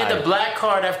lifetime. Hear the black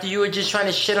card after you were just trying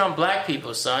to shit on black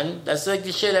people, son. That's like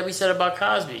the shit that we said about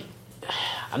Cosby.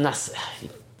 I'm not.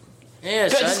 Yeah,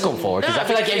 son. Just go forward, because I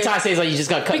feel like every time I say something, you just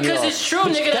gotta cut me off. Because it's true,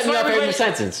 nigga. Cut me off every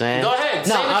sentence, man. Go ahead.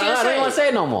 No, I don't want to say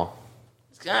it no more.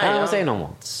 I don't want to say it no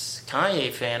more.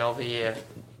 Kanye fan over here.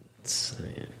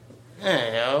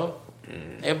 Yeah, yo.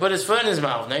 Yeah, put his foot in his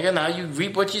mouth, nigga. Now you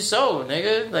reap what you sow,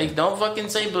 nigga. Like, don't fucking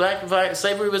say black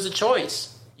slavery was a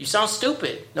choice. You sound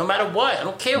stupid. No matter what. I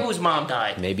don't care whose mom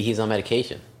died. Maybe he's on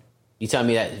medication. You tell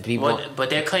me that people... But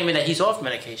they're claiming that he's off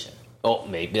medication. Oh,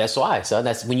 maybe that's why. So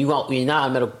that's when you're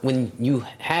not on when you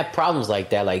have problems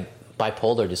like that, like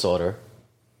bipolar disorder,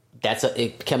 that's a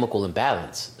chemical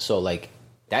imbalance. So, like,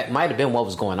 that might have been what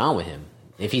was going on with him.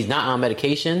 If he's not on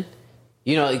medication...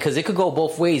 You know, because it could go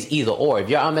both ways, either or. If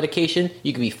you're on medication,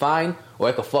 you could be fine, or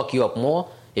it could fuck you up more.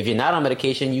 If you're not on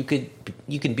medication, you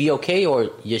could be okay, or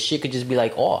your shit could just be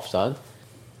like off, son.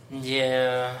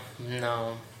 Yeah,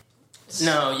 no,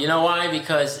 you know why?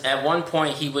 Because at one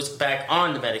point he was back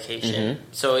on the medication. Mm-hmm.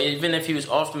 So even if he was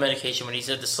off the medication when he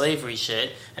said the slavery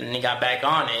shit, and then he got back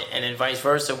on it, and then vice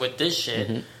versa with this shit.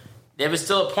 Mm-hmm. There was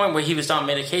still a point where he was on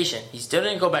medication. He still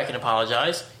didn't go back and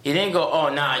apologize. He didn't go,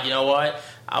 oh, nah, you know what?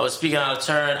 I was speaking out of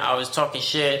turn. I was talking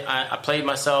shit. I played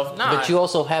myself. Nah. But you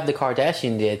also have the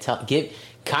Kardashian there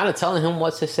kind of telling him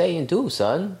what to say and do,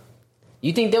 son.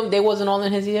 You think they wasn't all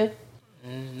in his ear?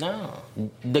 No.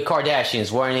 The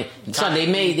Kardashians weren't. Son, they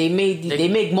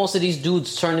make most of these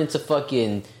dudes turn into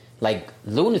fucking like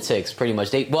lunatics, pretty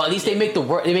much. They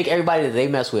make everybody that they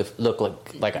mess with look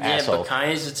like an asshole. Yeah, but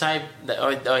Kanye's the type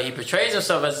that, or he portrays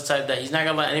himself as the type that he's not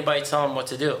gonna let anybody tell him what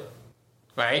to do,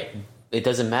 right? It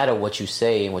doesn't matter what you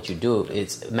say and what you do.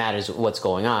 It matters what's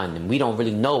going on, and we don't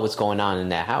really know what's going on in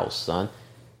that house, son.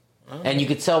 Oh. And you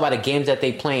could tell by the games that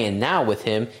they playing now with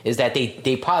him is that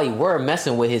they probably were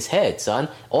messing with his head, son.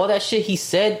 All that shit he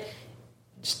said.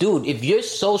 Dude, if you're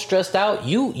so stressed out,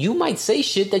 you might say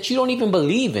shit that you don't even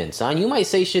believe in, son. You might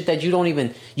say shit that you're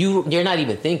not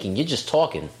even thinking. You're just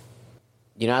talking.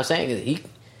 You know what I'm saying?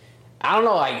 I don't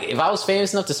know. Like, if I was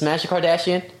famous enough to smash a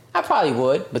Kardashian, I probably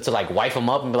would. But to like wife him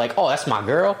up and be like, "Oh, that's my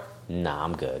girl," nah,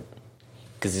 I'm good.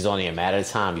 Because it's only a matter of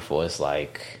time before it's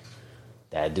like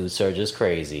that dude Sergio's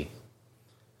crazy.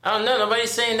 I don't know.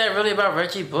 Nobody's saying that really about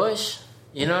Reggie Bush.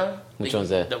 You know, which one's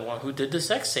that? The one who did the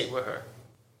sex tape with her.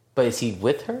 But is he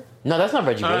with her? No, that's not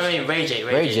Reggie Bush. I mean, Ray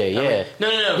J, yeah. No.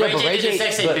 Yeah, Ray J did the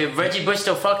sex tape. Reggie Bush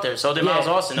still fucked her. So did Miles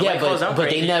Austin. Nobody calls them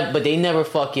crazy. They never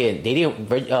fucking. They didn't.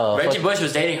 Reggie Bush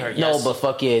was dating her. Yes. No, but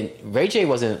fucking Ray J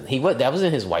wasn't. That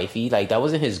wasn't his wifey. Like that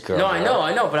wasn't his girl. No,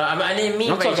 I know. But I didn't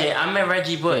mean Ray J. I meant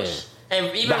Reggie Bush. Yeah.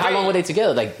 And even but how long were they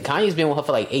together? Like Kanye's been with her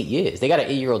for like 8 years. They got an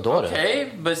 8-year-old daughter. Okay,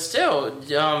 but still,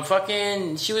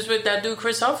 fucking, she was with that dude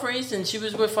Chris Humphries, and she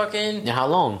was with fucking. And how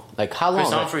long? Like how long?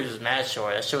 Chris Humphries was mad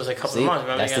short. That shit was like a couple of months.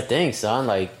 Remember that's the thing, son.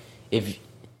 Like if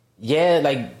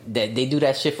they do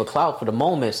that shit for clout for the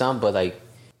moment, son. But like,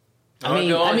 I mean,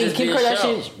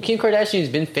 Kim Kardashian's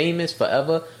been famous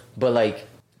forever, but like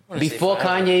before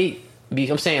Kanye,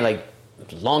 I'm saying like.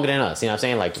 Longer than us, you know what I'm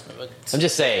saying? Like, I'm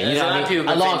just saying, you know what I mean?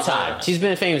 A long time. She's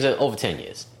been famous over 10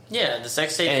 years. Yeah, the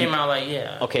sex tape came out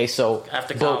Okay, so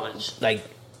after college. Like,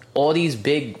 all these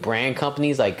big brand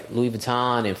companies like Louis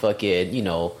Vuitton and fucking, you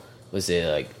know, what's it,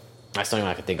 like, that's the only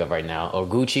one I can think of right now, or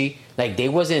Gucci, like, they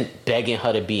wasn't begging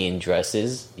her to be in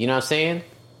dresses, you know what I'm saying?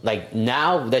 Like,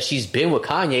 now that she's been with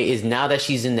Kanye, is now that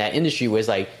she's in that industry where it's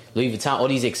like, Louis Vuitton, all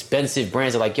these expensive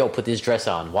brands are like, yo, put this dress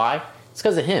on. Why? It's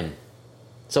because of him.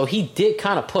 So he did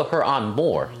kind of put her on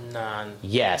more. Nah.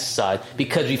 Yes,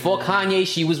 because before Kanye,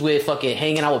 she was with fucking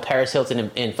hanging out with Paris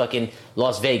Hilton in fucking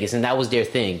Las Vegas, and that was their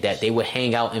thing, that they would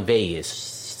hang out in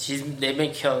Vegas. They've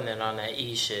been killing it on that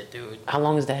E shit, dude. How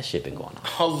long has that shit been going on?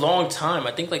 A long time.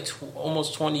 I think like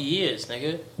almost 20 years,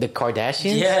 nigga. The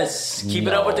Kardashians? Yes. Keep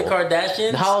it up with the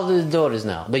Kardashians. How old are the daughters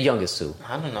now? The youngest two?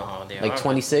 I don't know how old they are. Like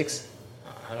 26?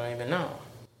 I don't even know.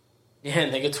 Yeah,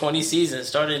 nigga, 20 seasons.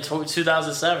 Started in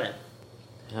 2007.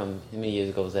 How many years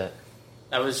ago was that?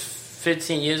 That was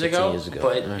 15 years ago.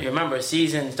 But remember,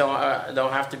 seasons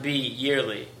don't have to be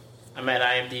yearly. I mean,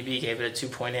 IMDb gave it a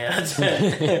 2.8 out of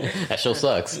 10. That show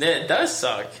sucks. It does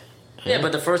suck. Yeah,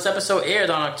 but the first episode aired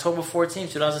on October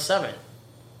 14th, 2007.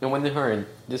 And when did her and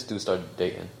this dude start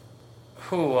dating?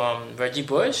 Who? Reggie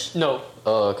Bush? No.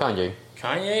 Kanye.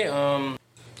 Kanye?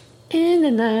 In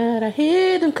the night, I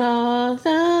hear them calls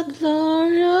out the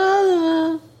glory of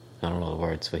love. I don't know the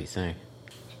words, what he's saying.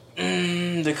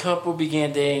 The couple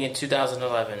began dating in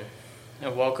 2011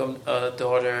 and welcomed a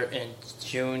daughter in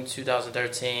June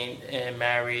 2013 and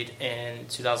married in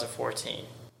 2014.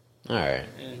 All right.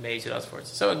 In May 2014.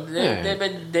 So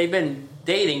they've been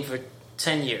dating for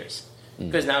 10 years.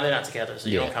 Because now they're not together, so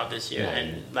you don't count this year.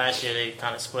 And last year they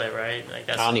kind of split, right? Like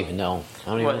I don't even know.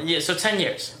 Yeah, so 10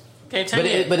 years. Okay, 10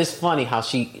 years. But it's funny how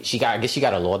she got. I guess she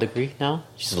got a law degree now.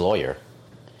 She's a lawyer.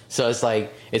 So it's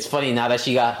like it's funny now that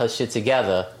she got her shit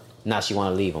together. Now she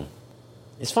want to leave him.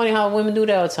 It's funny how women do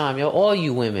that all the time, yo. All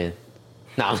you women.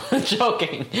 No, I'm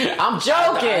joking. I'm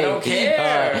joking. I don't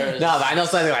care. No, but I know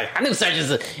something like I knew Serge is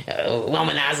a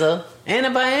womanizer, and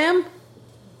if I am.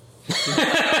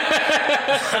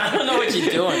 I don't know what you're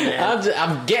doing, man.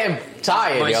 I'm getting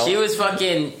tired, but yo.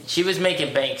 she was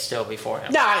making bank still before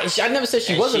him. Nah, I never said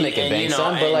she wasn't making bank,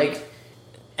 son, but like...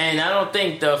 And I don't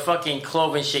think the fucking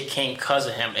clothing shit came because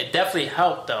of him. It definitely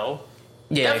helped, though.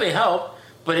 Yeah. Definitely helped,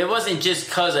 but it wasn't just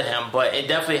because of him, but it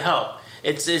definitely helped.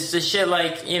 It's the shit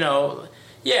like,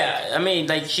 yeah, I mean,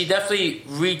 like, she definitely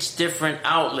reached different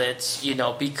outlets,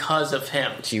 because of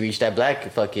him. She reached that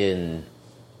black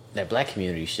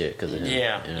community shit because of him.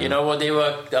 Yeah. Well, they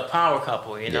were a power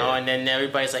couple, and then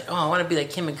everybody's like, oh, I want to be like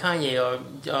Kim and Kanye or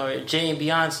Jay and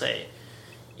Beyonce,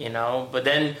 But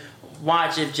then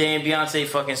watch if Jay and Beyonce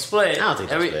fucking split. I don't think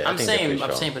they split. I'm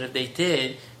saying, but if they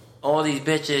did, all these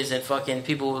bitches and fucking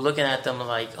people were looking at them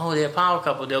like, oh, they're a power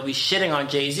couple. They'll be shitting on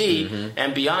Jay-Z,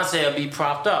 and Beyonce will be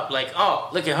propped up like, oh,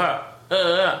 look at her.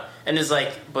 And it's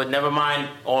like, but never mind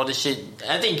all the shit.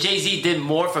 I think Jay-Z did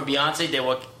more for Beyonce than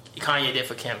what Kanye did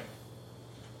for Kim.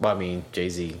 Well, I mean,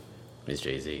 Jay-Z is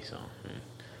Jay-Z, so...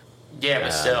 Yeah,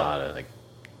 but still.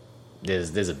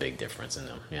 There's a big difference in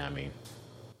them, I mean...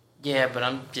 Yeah, but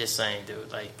I'm just saying,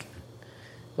 dude, like...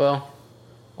 Well,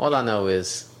 all I know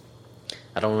is...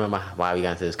 I don't remember why we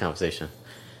got into this conversation.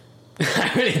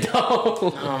 I really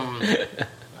don't. I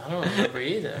don't remember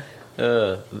either.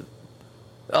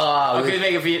 We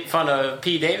making fun of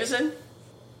Pete Davidson?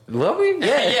 Were we?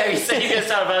 Yeah, he said he's going to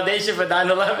start a foundation for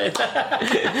 9/11.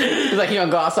 He's like, you're going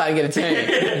to go outside and get a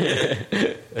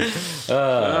tan.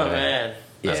 Oh, man.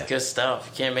 That's good stuff.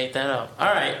 You can't make that up.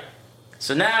 All right.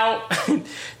 So now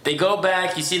they go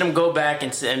back. You see them go back,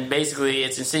 and basically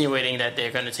it's insinuating that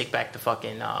they're going to take back the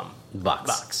fucking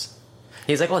box.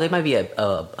 He's like, oh, there might be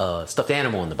a stuffed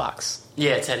animal in the box.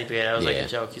 Yeah, teddy bear. That was like a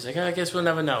joke. He's like, I guess we'll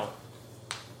never know.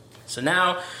 So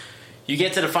now you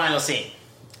get to the final scene.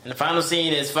 And the final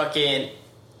scene is fucking...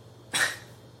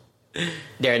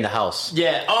 They're in the house.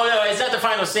 Yeah. Oh, no, it's not the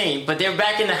final scene, but they're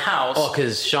back in the house. Oh,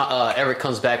 because Eric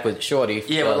comes back with Shorty.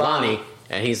 Yeah, with Lonnie.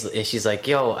 And she's like,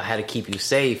 yo, I had to keep you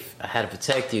safe. I had to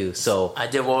protect you. So I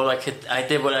did what I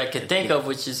could think of,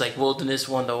 which is like wilderness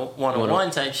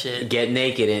 101 type shit. Get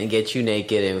naked and get you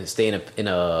naked and stay in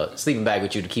a sleeping bag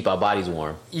with you to keep our bodies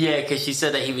warm. Yeah, because she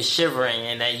said that he was shivering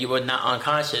and that you were not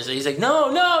unconscious. And he's like, no.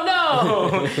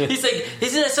 He's like,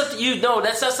 isn't that something you know?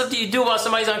 That's not something you do while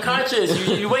somebody's unconscious.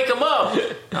 You wake them up.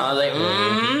 And I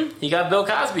was like, He got Bill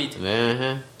Cosby.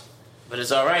 But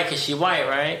it's all right because she white,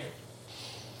 right?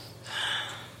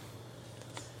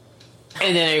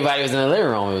 And then everybody was in the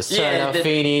living room. It was Turner,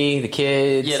 Feeney, the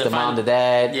kids, the mom, the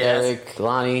dad, Eric,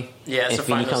 Lonnie. Yeah, and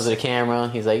Feeney comes to the camera.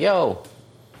 He's like, yo,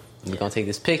 we're going to take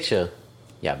this picture.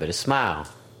 Y'all better smile.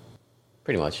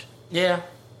 Pretty much. Yeah.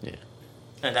 Yeah.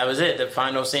 And that was it. The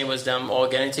final scene was them all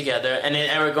getting together. And then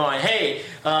Eric going, hey,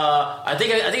 I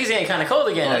think it's getting kind of cold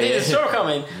again. I think there's a storm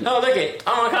coming. Oh, look it.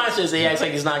 I'm unconscious. And he acts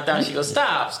like he's knocked out. She goes,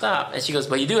 stop. And she goes,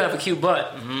 but you do have a cute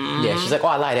butt. Mm-hmm. Yeah, she's like, oh,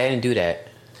 I lied. I didn't do that.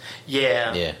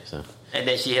 Yeah. Yeah, so... And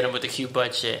then she hit him with the cute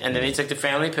butt shit. And then they took the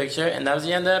family picture, and that was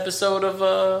the end of episode of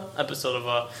 11.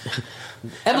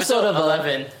 Episode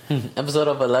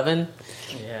of 11?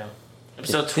 Yeah.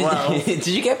 Episode 12. Did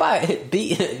you get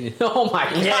beat? Oh my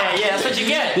god. Yeah, that's what you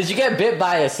get. Did you get bit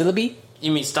by a syllabi?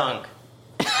 You mean stung.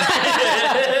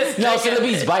 No,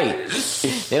 syllabies bite.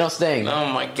 They don't sting.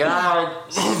 Oh my god.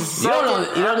 You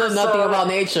don't know nothing about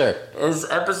nature. It's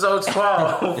episode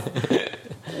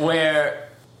 12 where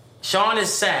Sean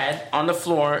is sad on the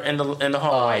floor in the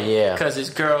hallway. Oh, yeah. Because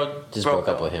his girl just broke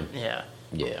up with him. Yeah.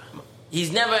 Yeah.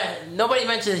 Nobody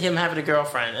mentioned him having a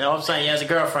girlfriend, and all of a sudden he has a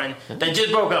girlfriend that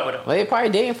just broke up with him. Well, they probably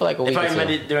dating for like a week. They probably met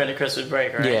it during the Christmas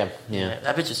break, right? Yeah.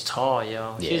 That bitch is tall,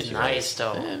 yo. She's nice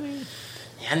though.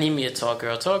 I need me a tall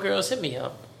girl. Tall girls, hit me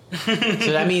up. So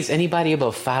that means anybody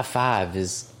above 5'5"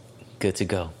 is good to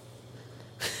go.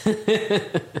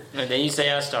 And then you say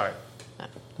I start.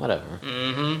 Whatever.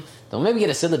 Don't maybe get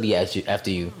a syllabi after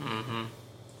you.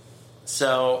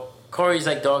 So Corey's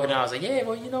like dogging out. I was like, yeah,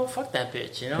 well, fuck that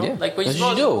bitch, Yeah. Like what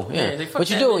you do. Yeah. Like, what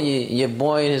you do when your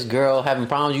boy and his girl having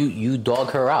problems, you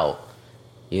dog her out.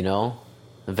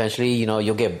 Eventually,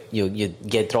 you'll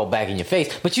get thrown back in your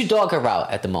face, but you dog her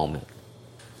out at the moment.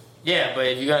 Yeah, but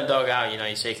if you're gonna dog out,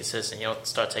 you stay consistent. You don't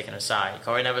start taking her side.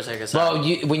 Corey never took her side. Well,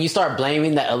 when you start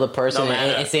blaming that other person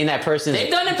and saying that person,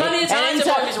 they've done it plenty of times.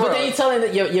 But then you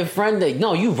telling your friend that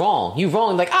no, you wrong.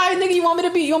 Like, all right, nigga, you want me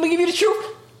to give you the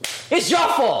truth? It's your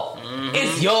fault.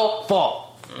 It's your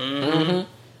fault. Go on.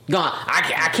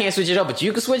 I can't switch it up, but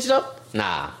you can switch it up.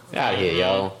 Nah, out of here,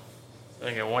 yo.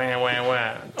 Okay,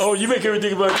 wham. Oh, you make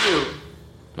everything about you.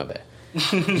 My bad.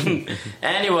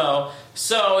 Anyway,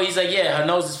 so he's like, yeah, her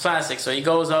nose is plastic. So he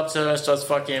goes up to her, starts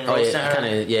fucking roasting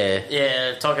her.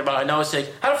 Yeah, talking about her nose. She's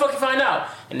like, how the fuck you find out?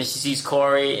 And then she sees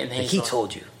Corey, and he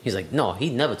told you. He's like, no, he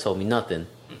never told me nothing.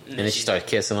 And then she starts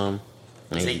kissing him.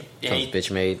 And he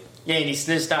bitch made. Yeah, and he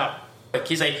snitched out. Like,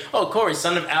 he's like, oh, Corey,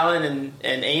 son of Alan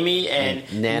and Amy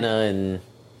and Nana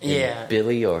and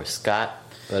Billy or Scott,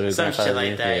 some shit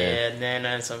like that. Yeah, Nana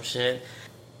and some shit.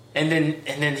 And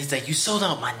then he's like, you sold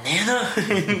out my Nana?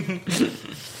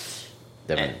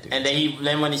 and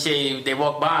then when they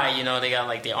walk by, they got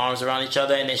like their arms around each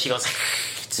other, and then she goes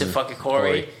to fucking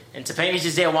Corey. And Topanga's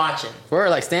just there watching. We're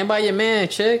like, stand by your man,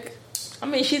 chick. I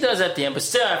mean, she does at the end, but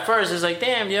still at first it's like,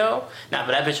 damn, yo. Nah,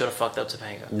 but that bitch would have fucked up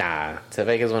Topanga. Nah,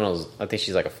 Topanga's one of those, I think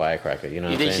she's like a firecracker, you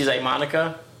think she's like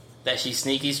Monica? That she's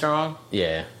sneaky strong?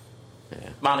 Yeah.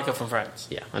 Monica from Friends.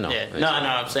 Yeah, I know. Yeah. No,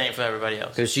 I'm saying for everybody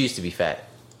else. Because she used to be fat.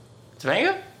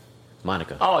 Topanga?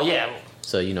 Monica. Oh, yeah.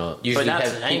 So, usually but not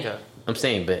Topanga. I'm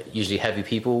saying, but usually heavy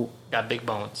people got big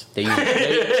bones.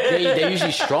 They're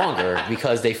usually stronger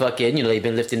because they fucking, they've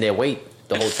been lifting their weight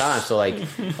the whole time. So, like,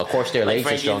 of course their legs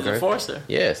are stronger.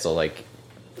 Yeah, so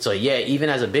yeah, even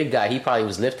as a big guy, he probably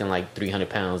was lifting like 300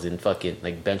 pounds and fucking,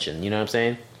 like, benching. You know what I'm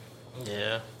saying?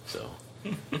 Yeah.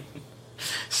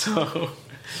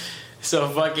 So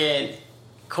fucking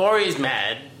Corey's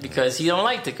mad because he don't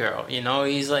like the girl.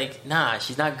 He's like, nah,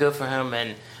 she's not good for him,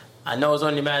 and I know it's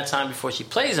only a matter of time before she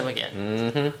plays him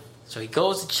again. So he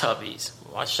goes to Chubby's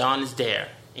while Sean is there.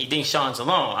 He thinks Sean's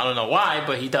alone. I don't know why,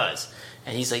 but he does.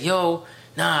 And he's like, yo,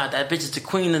 nah, that bitch is the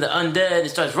queen of the undead. And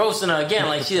starts roasting her again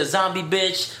like she's a zombie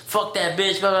bitch. Fuck that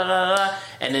bitch, blah, blah, blah, blah.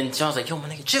 And then Sean's like, yo, my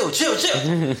nigga, chill.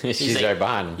 She's like, right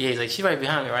behind him. Yeah, he's like, she's right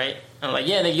behind me, right? I'm like,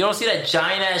 yeah, nigga, you don't see that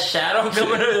giant-ass shadow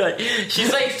coming? Like,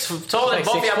 she's like taller than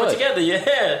both of y'all put together.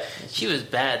 Yeah. She was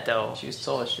bad, though. She was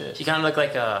tall as shit. She kind of looked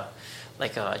like a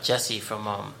Jesse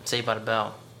from Saved by the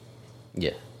Bell.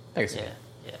 Yeah. I guess. Yeah.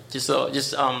 Just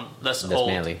less old.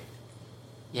 Manly.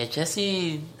 Yeah,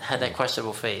 Jesse had that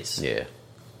questionable face. Yeah.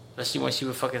 Especially when she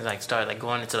would fucking like start like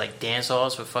going into like dance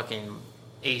halls with fucking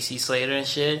AC Slater and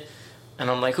shit. And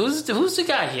I'm like, who's the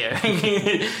guy here?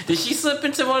 Did she slip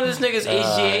into one of this nigga's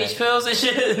HGH pills and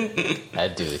shit?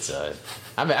 That dude's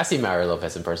I see Mario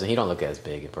Lopez in person. He don't look as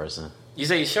big in person. You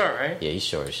say he's short, right? Yeah, he's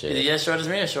short as shit. Is he as short as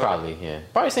me or short? Probably, yeah.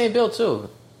 Probably same build too.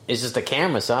 It's just the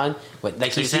camera, son. But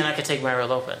like, so you're saying I could take Mario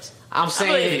Lopez? I'm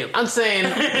saying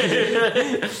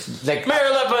like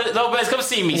Mario Lopez, come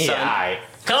see me, son. Yeah, all right.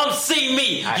 Come see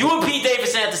me. You and Pete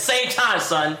Davidson at the same time,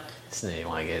 son. This nigga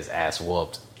want to get his ass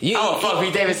whooped. Fuck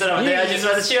Pete Davidson over there. I just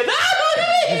want to shield.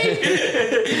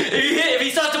 If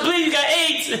he starts to bleed, you got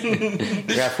AIDS.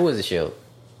 Grab who is the shield?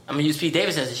 I'm gonna use Pete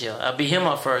Davidson as a shield. I'll beat him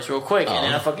up first, real quick, and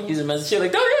then I'll fucking use him as a shield.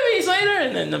 Like, don't hit me, Slater.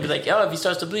 And then I'll be like, if he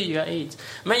starts to bleed, you got AIDS.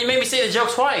 Man, you made me say the joke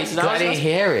twice. I didn't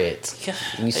hear it.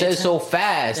 You said it so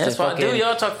fast. That's what I do.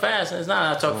 Y'all talk fast. It's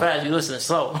not I talk fast. You listen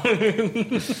slow.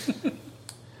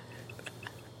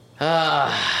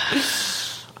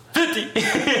 50.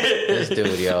 Let's do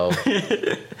it, yo.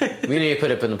 We need to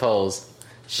put up in the polls.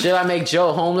 Should I make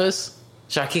Joe homeless?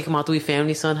 Should I kick him out the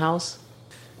family son house?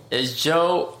 Is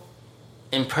Joe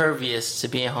impervious to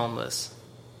being homeless?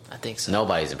 I think so.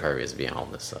 Nobody's impervious to being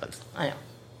homeless, son. I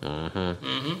am.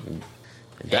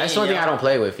 That's one thing I don't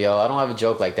play with, yo. I don't have a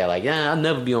joke like that. Like, I'll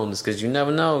never be homeless because you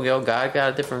never know, yo. God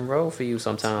got a different role for you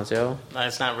sometimes, yo. No,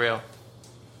 it's not real.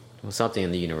 Well, something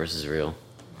in the universe is real.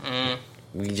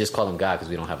 We just call him God because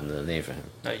we don't have another name for him.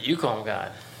 No, you call him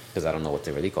God. Because I don't know what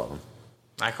they really call him.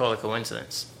 I call it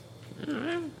coincidence.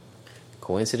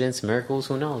 Coincidence, miracles,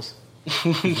 who knows?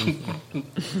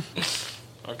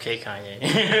 Okay, Kanye.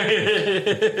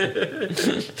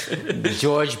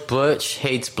 George Bush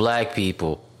hates black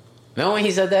people. Remember when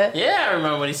he said that? Yeah, I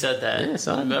remember when he said that. Yeah,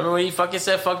 son. Remember when he fucking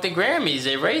said, fuck the Grammys,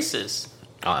 they racist.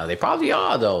 They probably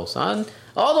are, though, son.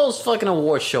 All those fucking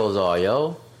award shows are,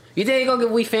 yo. You think they're gonna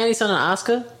give We Fanny Son an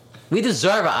Oscar? We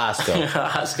deserve an Oscar.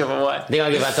 Oscar for what? They're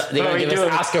gonna give us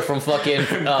an Oscar from fucking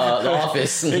The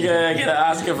Office. They're gonna get an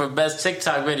Oscar for best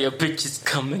TikTok video. Bitches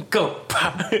come and go.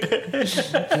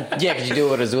 Yeah, because you do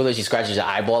it with Azula, she scratches your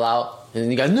eyeball out. And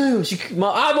you go, no, my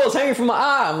eyeball's hanging from my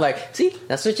eye. I'm like, see,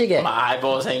 that's what you get. My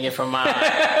eyeball's hanging from my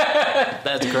eye.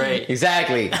 That's great.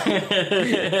 Exactly.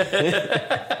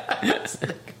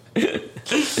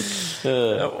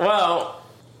 Well,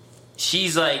 she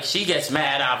gets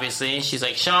mad, obviously, and she's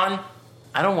like, Sean,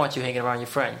 I don't want you hanging around your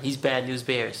friend. He's bad news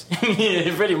bears.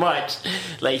 Pretty much.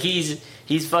 Like, he's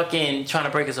fucking trying to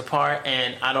break us apart,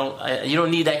 and you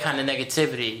don't need that kind of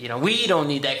negativity. You know, we don't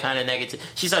need that kind of negativity.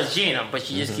 She starts G'ing him, but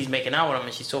she just keeps making out with him,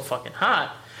 and she's so fucking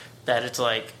hot that it's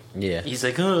like, yeah. He's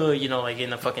like, oh, you know, like in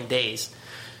the fucking daze.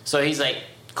 So he's like,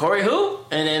 Corey who?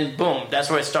 And then boom, that's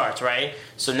where it starts, right?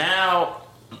 So now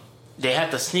they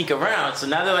have to sneak around. So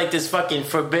now they're like this fucking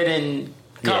forbidden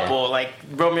couple, like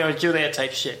Romeo and Juliet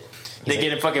type shit. They're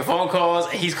getting fucking phone calls.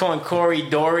 He's calling Corey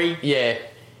Dory. Yeah.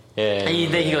 Yeah.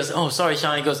 And then he goes, oh, sorry,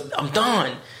 Sean. He goes, I'm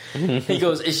done. He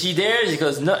goes, is she there? He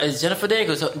goes, no. Is Jennifer there? He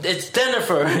goes, it's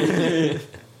Jennifer.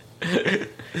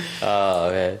 Oh,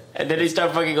 man. And then they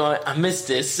start fucking going, I miss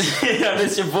this. I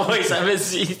miss your voice. I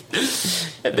miss you.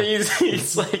 And then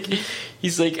he's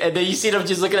like, and then you see them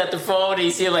just looking at the phone, and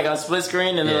you see him like on split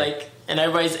screen, and they're like, and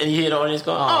you hear the audience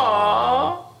going,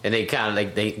 aww. And they kind of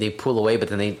like, they pull away, but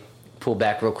then they pull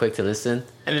back real quick to listen.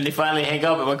 And then they finally hang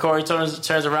up, and when Corey turns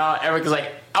around, Eric is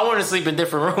like, I want to sleep in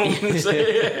different rooms.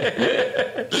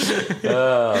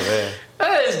 Oh, man.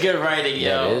 That is good writing, yo.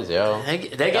 Yeah, it is, yo.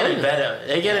 They're getting better.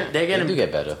 They do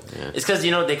get better. Yeah. It's because,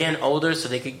 you know, they're getting older, so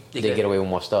they get away with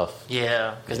more stuff.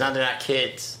 Yeah, because now they're not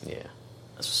kids. Yeah.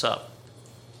 That's what's up.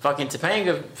 Fucking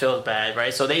Topanga feels bad,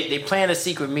 right? So they plan a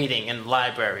secret meeting in the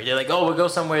library. They're like, oh, we'll go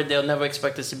somewhere they'll never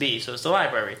expect us to be. So it's the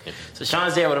library. Yeah. So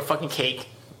Sean's there with a fucking cake.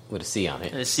 With a C on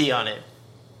it. And a C on it.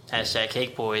 Hashtag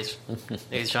Cake Boys.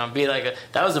 Niggas trying to be like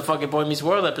that was the fucking Boy Meets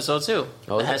World episode too.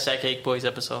 Oh, the Hashtag Cake Boys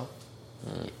episode.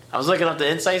 I was looking up the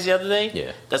insights the other day.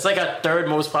 Yeah. That's like our third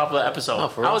most popular episode. Oh,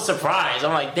 for real? I was surprised.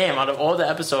 I'm like, damn, out of all the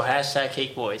episodes, Hashtag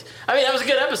Cake Boys. I mean, that was a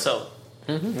good episode.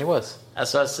 Mm-hmm, it was.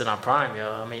 That's us in our prime,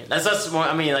 yo. I mean, that's us.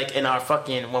 I mean, like in our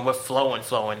fucking when we're flowing,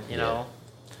 you know.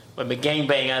 But the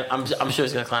gangbang, I'm sure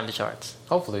it's gonna climb the charts.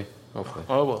 Hopefully.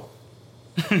 Oh, well.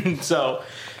 So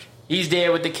he's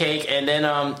there with the cake, and then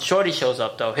Shorty shows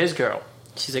up though, his girl.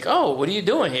 She's like, "Oh, what are you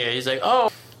doing here?" He's like,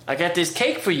 "Oh, I got this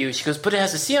cake for you." She goes, "But it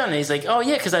has a C on it." He's like, "Oh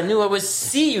yeah, because I knew I would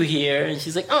see you here." And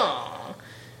she's like, "Oh."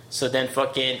 So then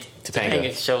fucking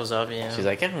Topanga shows up. Yeah. She's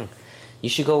like, "You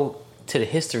should go to the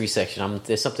history section.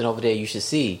 There's something over there you should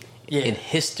see in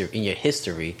your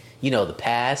history. You know, the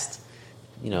past."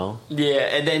 You know. Yeah,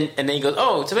 and then he goes,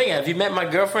 "Oh, Topanga, have you met my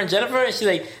girlfriend Jennifer?" And she's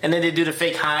like, and then they do the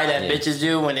fake hi that bitches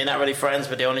do when they're not really friends,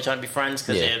 but they're only trying to be friends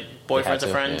because their boyfriends are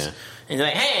friends. Yeah. And he's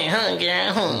like, "Hey,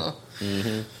 girl."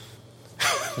 Mm-hmm.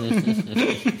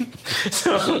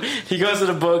 So he goes to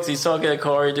the books. He's talking to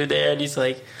Corey through there, and he's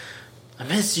like, "I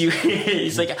miss you."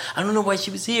 He's like, "I don't know why she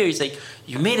was here." He's like,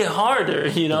 "You made it harder,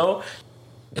 you know."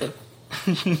 Yeah,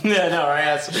 no,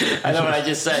 right? I know what I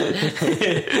just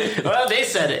said. Well, they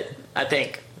said it. I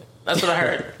think. That's what I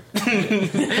heard.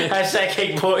 Hashtag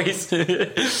Cake Boys.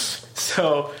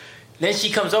 So then she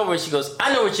comes over and she goes,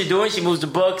 "I know what you're doing." She moves the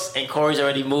books, and Corey's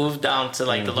already moved down to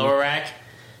like the lower rack.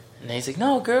 And then he's like,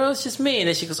 "No, girl, it's just me." And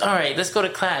then she goes, "All right, let's go to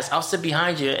class. I'll sit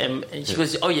behind you." And she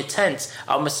goes, "Oh, you're tense.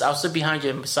 I'll sit behind you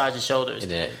and massage your shoulders."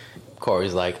 And then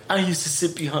Corey's like, "I used to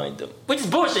sit behind him," which is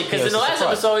bullshit because in the last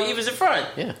episode he was in front.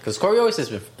 Yeah, because Corey always sits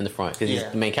in the front because he's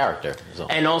the main character. So.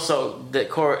 And also the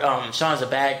Sean's a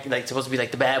bad, like supposed to be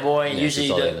like the bad boy. And usually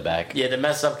in the back. Yeah, the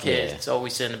messed up kids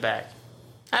always sit in the back.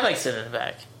 I like sitting in the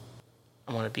back.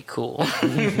 I want to be cool. As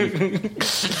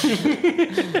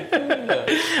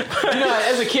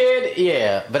a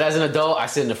kid, but as an adult, I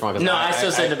sit in the front. No, I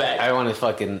still sit in the back. I want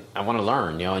to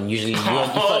learn, and usually.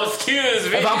 Excuse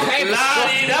me. If I'm paying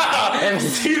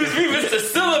excuse me, Mr.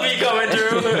 Syllaby coming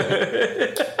through.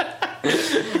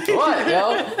 What,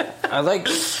 yo? I like.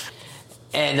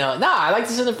 And I like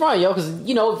to sit in the front, yo, because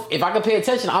if I can pay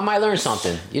attention, I might learn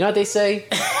something. You know what they say?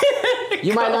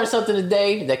 You might learn something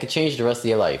today that could change the rest of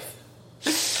your life.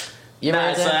 So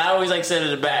I always like sitting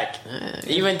in the back,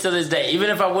 even to this day. Even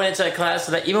if I went into a class,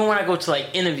 even when I go to like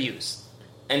interviews,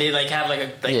 and they like have like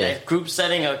a group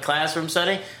setting, a classroom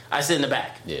setting, I sit in the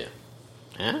back. Yeah.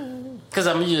 because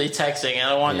I'm usually texting. I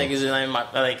don't want niggas in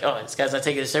my like, oh, this guy's not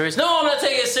taking it serious. No, I'm not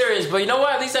taking it serious. But you know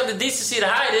what? At least I have the decency to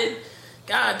hide it.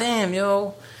 God damn,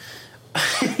 yo.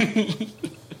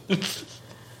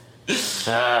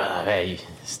 Hey.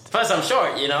 Plus, I'm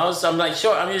short, you know, so I'm like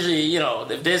short. I'm usually, you know,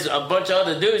 if there's a bunch of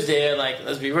other dudes there, like,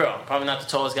 let's be real, I'm probably not the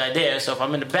tallest guy there. So if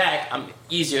I'm in the back, I'm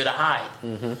easier to hide.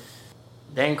 Mm-hmm.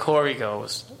 Then Corey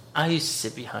goes, I used to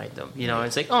sit behind them, you know. And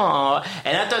it's like, oh,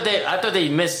 and I thought they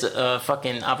missed a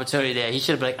fucking opportunity there. He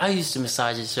should have been like, I used to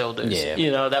massage his shoulders,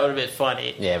 you know. That would have been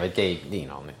funny. Yeah, but they, you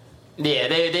know. Yeah,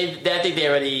 they I think they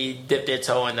already dipped their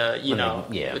toe in the, you know,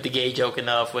 with the gay joke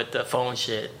enough with the phone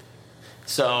shit.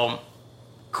 So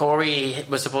Corey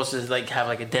was supposed to like have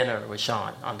like a dinner with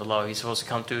Sean on the low. He's supposed to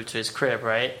come through to his crib,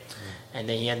 right? And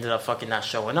then he ended up fucking not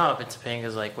showing up. And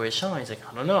Topanga's like, where's Sean? He's like,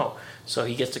 I don't know. So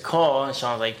he gets the call, and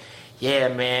Sean's like, yeah,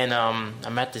 man,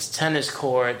 I'm at this tennis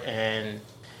court, and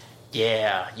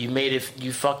yeah,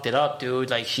 you fucked it up, dude.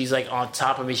 Like, she's like on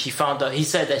top of me. He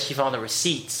said that she found the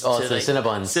receipts. Oh, to the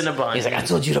Cinnabons. Cinnabons. He's like, I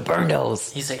told you to burn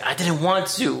those. He's like, I didn't want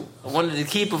to. I wanted to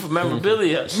keep it for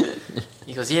memorabilia.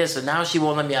 He goes, yeah, so now she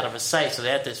won't let me out of her sight. So they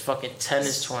had this fucking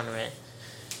tennis tournament.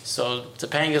 So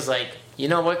Topanga's like, you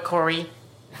know what, Corey?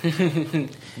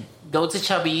 Go to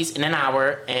Chubby's in an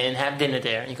hour and have dinner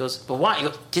there. And he goes, but why? He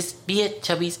goes, just be at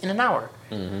Chubby's in an hour.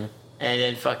 Mm-hmm. And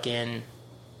then fucking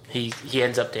he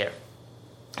ends up there.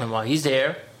 And while he's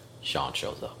there, Sean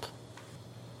shows up.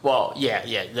 Well, yeah.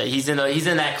 He's in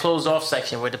that closed off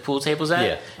section where the pool table's at.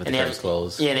 Yeah, with the curtains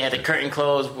closed. Yeah, and they had the curtain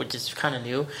closed, which is kind of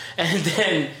new. And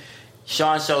then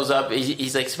Sean shows up.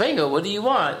 He's like, Spango, what do you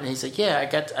want? And he's like,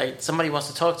 yeah, somebody wants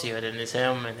to talk to you. And then it's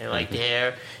him, and they're like,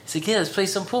 there. He's like, yeah, let's play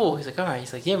some pool. He's like, all right.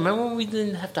 He's like, yeah, remember when we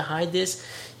didn't have to hide this?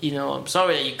 You know, I'm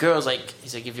sorry that your girl's like,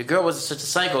 he's like, if your girl wasn't such a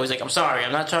psycho, he's like, I'm sorry,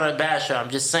 I'm not trying to bash her. I'm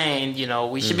just saying, you know,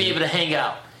 we should be able to hang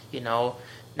out, you know.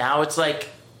 Now it's like,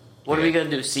 what are we going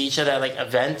to do? See each other at like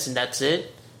events and that's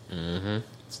it? Mm-hmm.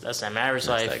 That's that marriage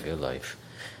life. That's that good life.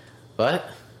 But?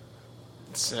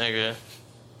 It's nigga.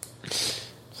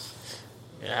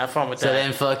 Yeah, have fun with that. So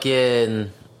then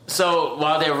fucking... So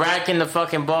while they're racking the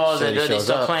fucking balls and they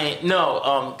start playing...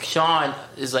 No, Sean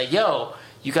is like, yo,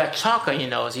 you got chalk on your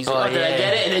nose. He's like, did I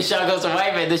get it? And then Sean goes to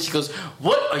wipe it. And then she goes,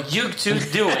 what are you two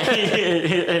doing?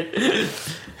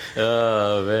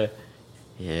 Oh, man.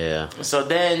 Yeah. So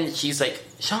then she's like,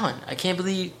 Sean, I can't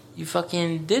believe you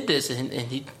fucking did this. And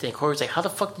then Corey's like, how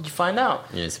the fuck did you find out?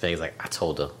 And Topanga's like, I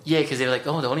told her. Yeah, because they were like,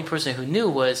 oh, the only person who knew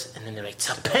was... And then they're like,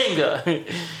 Topanga.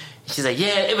 She's like,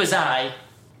 yeah, it was I.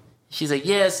 She's like,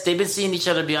 yes, they've been seeing each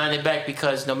other behind their back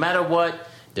because no matter what...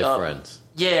 They're friends.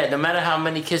 Yeah, no matter how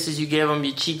many kisses you give them,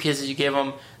 your cheap kisses you give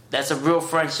them, that's a real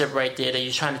friendship right there that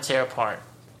you're trying to tear apart.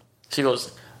 She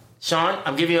goes, Sean,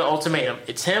 I'm giving you an ultimatum.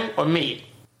 It's him or me.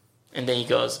 And then he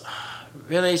goes,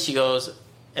 really? She goes,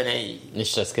 and then... And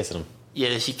she starts kissing him. Yeah,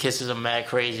 then she kisses him mad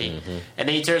crazy. Mm-hmm. And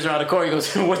then he turns around the corner and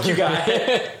goes, what you got?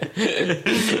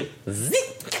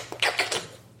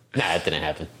 Nah, that didn't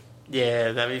happen.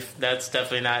 Yeah, that's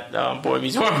definitely not Boy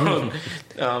Meets World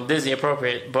Disney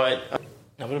appropriate, but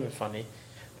that would have been funny.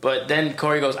 But then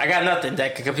Corey goes, I got nothing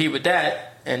that could compete with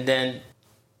that. And then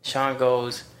Sean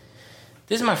goes,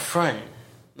 this is my friend.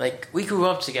 Like, we grew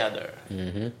up together.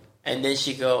 Mm-hmm. And then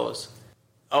she goes,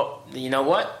 oh, you know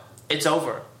what? It's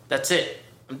over. That's it.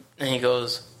 And he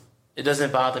goes, it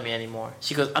doesn't bother me anymore.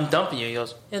 She goes, I'm dumping you. He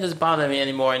goes, it doesn't bother me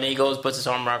anymore. And then he goes, puts his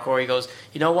arm around Corey. He goes,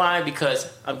 you know why?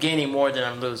 Because I'm gaining more than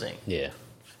I'm losing. Yeah.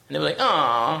 And they were like,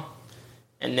 aw.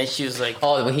 And then she was like...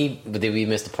 Oh, did we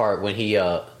miss the part when he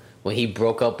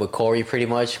broke up with Corey pretty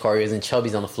much? Corey was in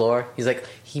Chubby's on the floor. He's like,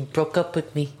 he broke up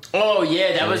with me. Oh,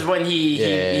 yeah, that was when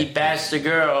he bashed the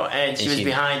girl and she was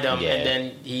behind him. Yeah. And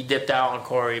then he dipped out on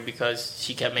Corey because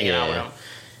she kept making out with him.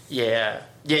 Yeah.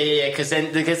 Yeah, because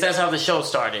that's how the show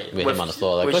started. With him on the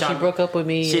floor. Like, she broke up with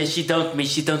me. She dumped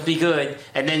me good.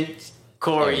 And then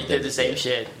Corey did the same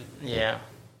shit. Yeah.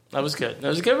 That was good. That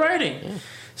was good writing. Yeah.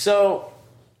 So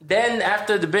then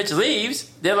after the bitch leaves,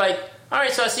 they're like, all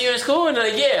right, so I see you in school? And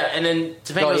they're like, yeah. And then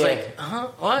Topanga's like,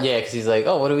 what? Yeah, because he's like,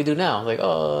 oh, what do we do now? I'm like,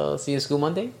 oh, see you in school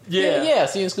Monday? Yeah,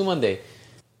 see you in school Monday.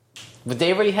 But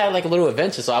they already had like a little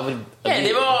adventure, so I would... Yeah,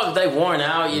 they were all like worn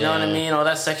out, you know what I mean? All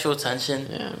that sexual tension.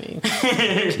 Yeah, I mean...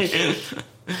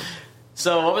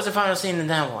 So what was the final scene in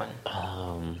that one?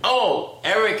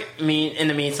 Eric, in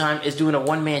the meantime, is doing a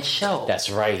one-man show. That's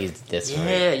right.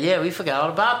 Right. Yeah, we forgot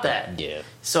all about that. Yeah.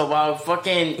 So while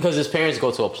fucking... Because his parents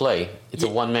go to a play. It's a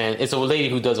one-man... It's a lady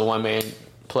who does a one-man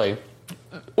play.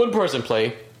 One-person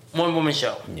play. One-woman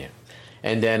show. Yeah.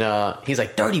 And then he's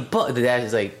like, $30. The dad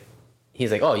is like...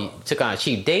 He's like, oh, you took on a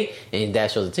cheap date? And dad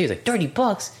shows it to you. He's like,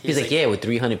 $30? He's like, yeah, with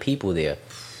 300 people there.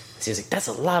 So he's like, that's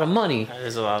a lot of money. That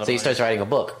is a lot of money. So he starts writing a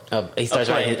book. He starts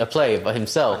writing a play about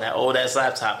himself. On that old ass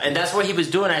laptop. And that's what he was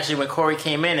doing actually when Corey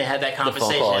came in and had that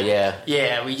conversation. The phone call, yeah.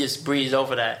 Yeah, we just breezed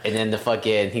over that. And then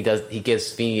he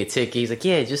gives Feeney a ticket. He's like,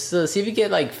 yeah, just see if you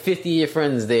get like 50 of your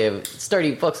friends there. It's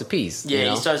 $30 a piece. Yeah, you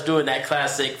know? he starts doing that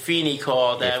classic Feeney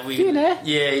call that Feeney.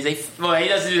 Yeah, he's like, well, he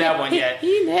doesn't do that one yet.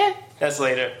 Feeney. That's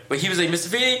later. But he was like, Mr.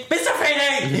 Feeney! Mr.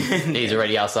 Feeney! He's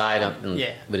already outside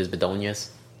yeah. with his begonias.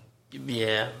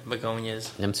 Yeah, begonias.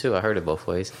 Them too. I heard it both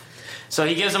ways. So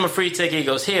he gives him a free ticket. He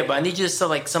goes, here, but I need you to sell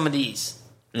like some of these.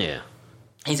 Yeah.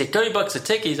 He's like, $30 a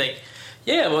ticket. He's like,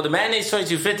 yeah, well, the mayonnaise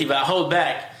 $22.50, but I hold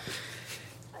back.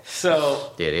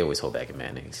 So yeah, they always hold back in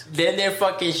mayonnaise. Then they're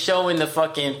fucking showing the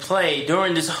fucking play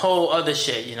during this whole other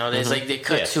shit. You know, there's like they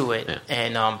cut to it,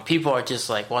 and people are just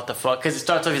like, what the fuck? Because it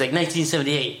starts off, he's like,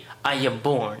 1978. I am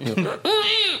born. He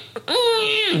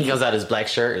goes out his black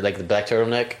shirt, like the black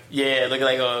turtleneck. Yeah, looking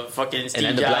like a fucking Steve And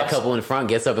then the Jobs. black couple in front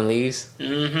gets up and leaves.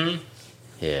 Mm-hmm.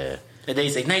 Yeah. And then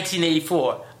he's like,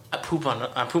 1984. I poop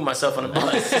myself on a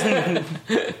bus.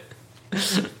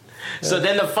 So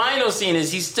then the final scene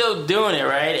is he's still doing it,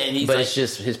 right? And he's it's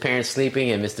just his parents sleeping,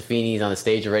 and Mr. Feeney's on the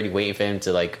stage already waiting for him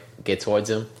to like get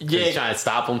towards him. Yeah, he's trying to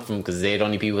stop him because they're the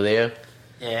only people there.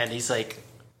 Yeah, and he's like,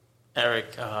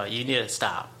 Eric, you need to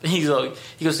stop. He goes,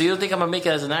 so you don't think I'm gonna make it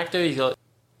as an actor? He goes,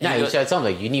 he said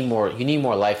something like, you need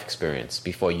more life experience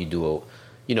before you do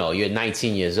you're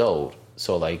 19 years old,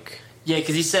 so like. Yeah,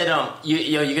 because he said,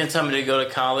 you're gonna tell me to go to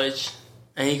college,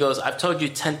 and he goes, I've told you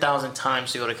 10,000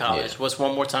 times to go to college. Yeah. What's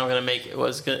one more time gonna make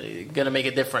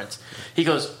a difference? He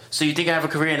goes, so you think I have a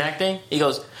career in acting? He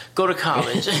goes, go to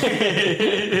college.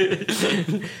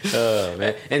 Oh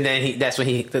man! And then that's when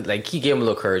he gave him a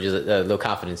little courage, a little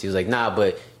confidence. He was like, nah,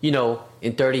 but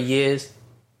in 30 years,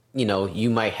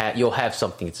 you'll have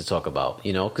something to talk about,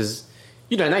 because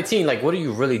at 19, like, what do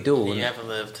you really do? You haven't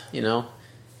lived,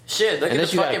 Shit, look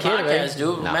Unless at the fucking podcast, right?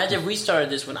 Dude. Nah. Imagine if we started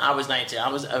this when I was 19.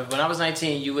 When I was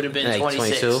 19, you would have been like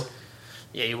 26. 22?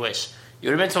 Yeah, you wish. You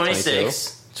would have been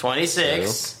 26.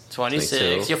 26.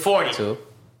 26. You're 40. 2.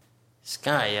 This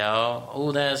guy, yo.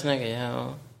 Old ass nigga,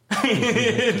 yo.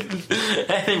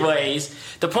 Anyways,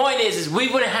 the point is we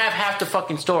wouldn't have half the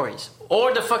fucking stories.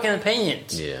 Or the fucking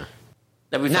opinions. Yeah.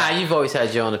 You've always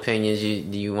had your own opinions.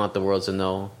 You want the world to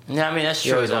know. Yeah, I mean, that's true.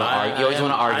 You always want to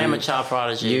argue. I am a child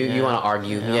prodigy. You want to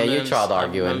argue. Yeah, you're a child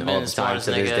arguing all the time to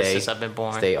this day. Since I've been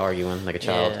born. Stay arguing like a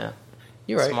child. Yeah.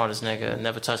 You're right. Smartest nigga.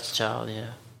 Never touched a child, yeah.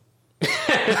 Just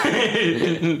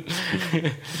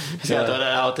gotta throw that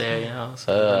out there,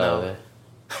 So,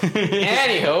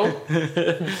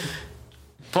 Anywho.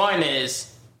 Point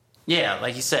is, yeah,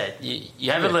 like you said,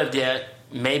 you haven't lived yet.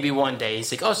 Maybe one day. He's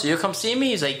like, oh, so you'll come see me?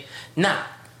 He's like, nah.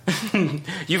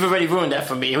 You've already ruined that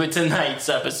for me with tonight's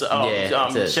episode.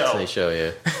 Show. Show,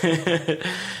 yeah.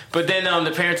 But then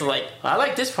the parents are like, I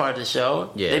like this part of the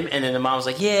show. Yeah. And then the mom's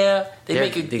like, yeah, they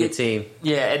make a good team.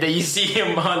 Yeah, and then you see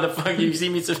him on the fuck. You see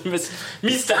Mr. Feeney.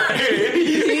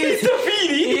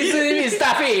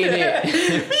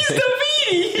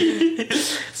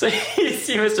 So you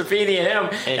see Mr. Feeney and him,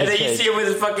 and then you see him with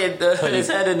his fucking his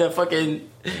head in the fucking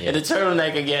in the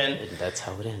turtleneck again. And that's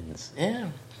how it ends. Yeah.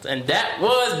 And that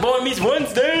was Boy Meets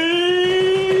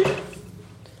Wednesday,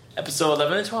 episode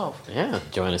 11 and 12. Yeah,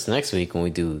 join us next week when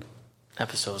we do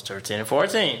episodes 13 and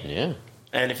 14. Yeah.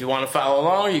 And if you want to follow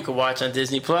along, you can watch on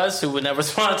Disney Plus, who would never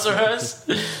sponsor us.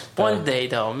 One day,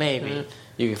 though, maybe.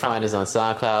 You can find us on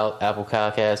SoundCloud, Apple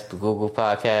Podcasts, Google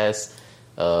Podcasts,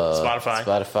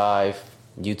 Spotify,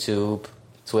 YouTube,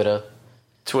 Twitter,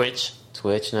 Twitch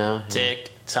now,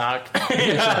 TikTok.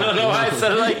 I don't know why I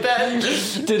said it like that.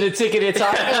 To the ticket and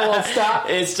talk, it won't stop.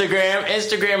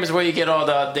 Instagram is where you get all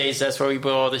the updates. That's where we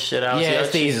put all this shit out. Yeah,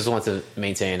 it's the easiest one to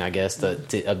maintain, I guess, to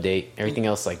update. Everything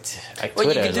else, like Twitter. Well,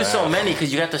 you can do so many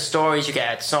because you got the stories, you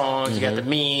got songs, you got the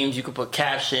memes, you can put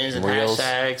captions and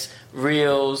hashtags,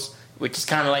 reels, which is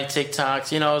kind of like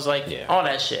TikToks. It's like all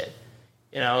that shit.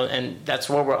 And that's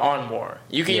where we're on more.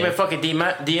 You can even fucking DM.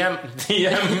 You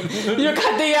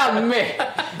can DM me.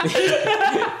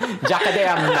 Jacka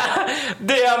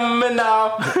DM me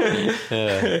now.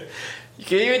 You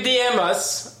can even DM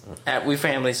us at We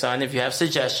Family Son if you have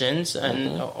suggestions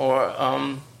or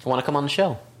want to come on the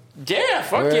show. Yeah,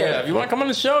 fuck yeah. If you want to come on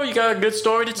the show, you got a good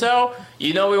story to tell.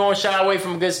 We won't shy away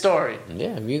from a good story.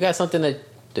 Yeah, if you got something that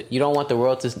you don't want the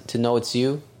world to know it's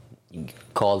you,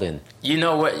 called in. You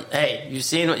know what? Hey, you've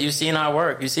seen our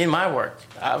work. You've seen my work.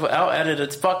 I'll edit the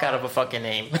fuck out of a fucking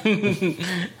name.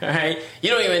 All right? You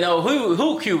don't even know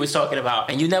who Q was talking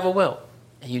about, and you never will.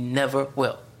 And you never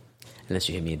will. Unless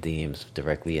you hit me in DMs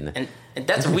directly. And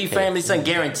that's a We Family Son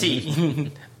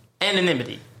guarantee.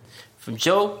 Anonymity. From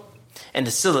Joe and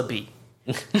the syllabi.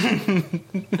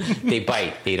 They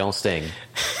bite. They don't sting.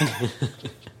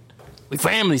 We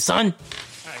family, son.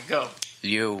 All right, go.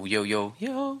 Yo, yo, yo,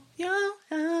 yo, yo.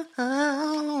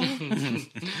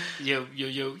 Yo, yo,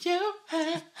 yo, yo.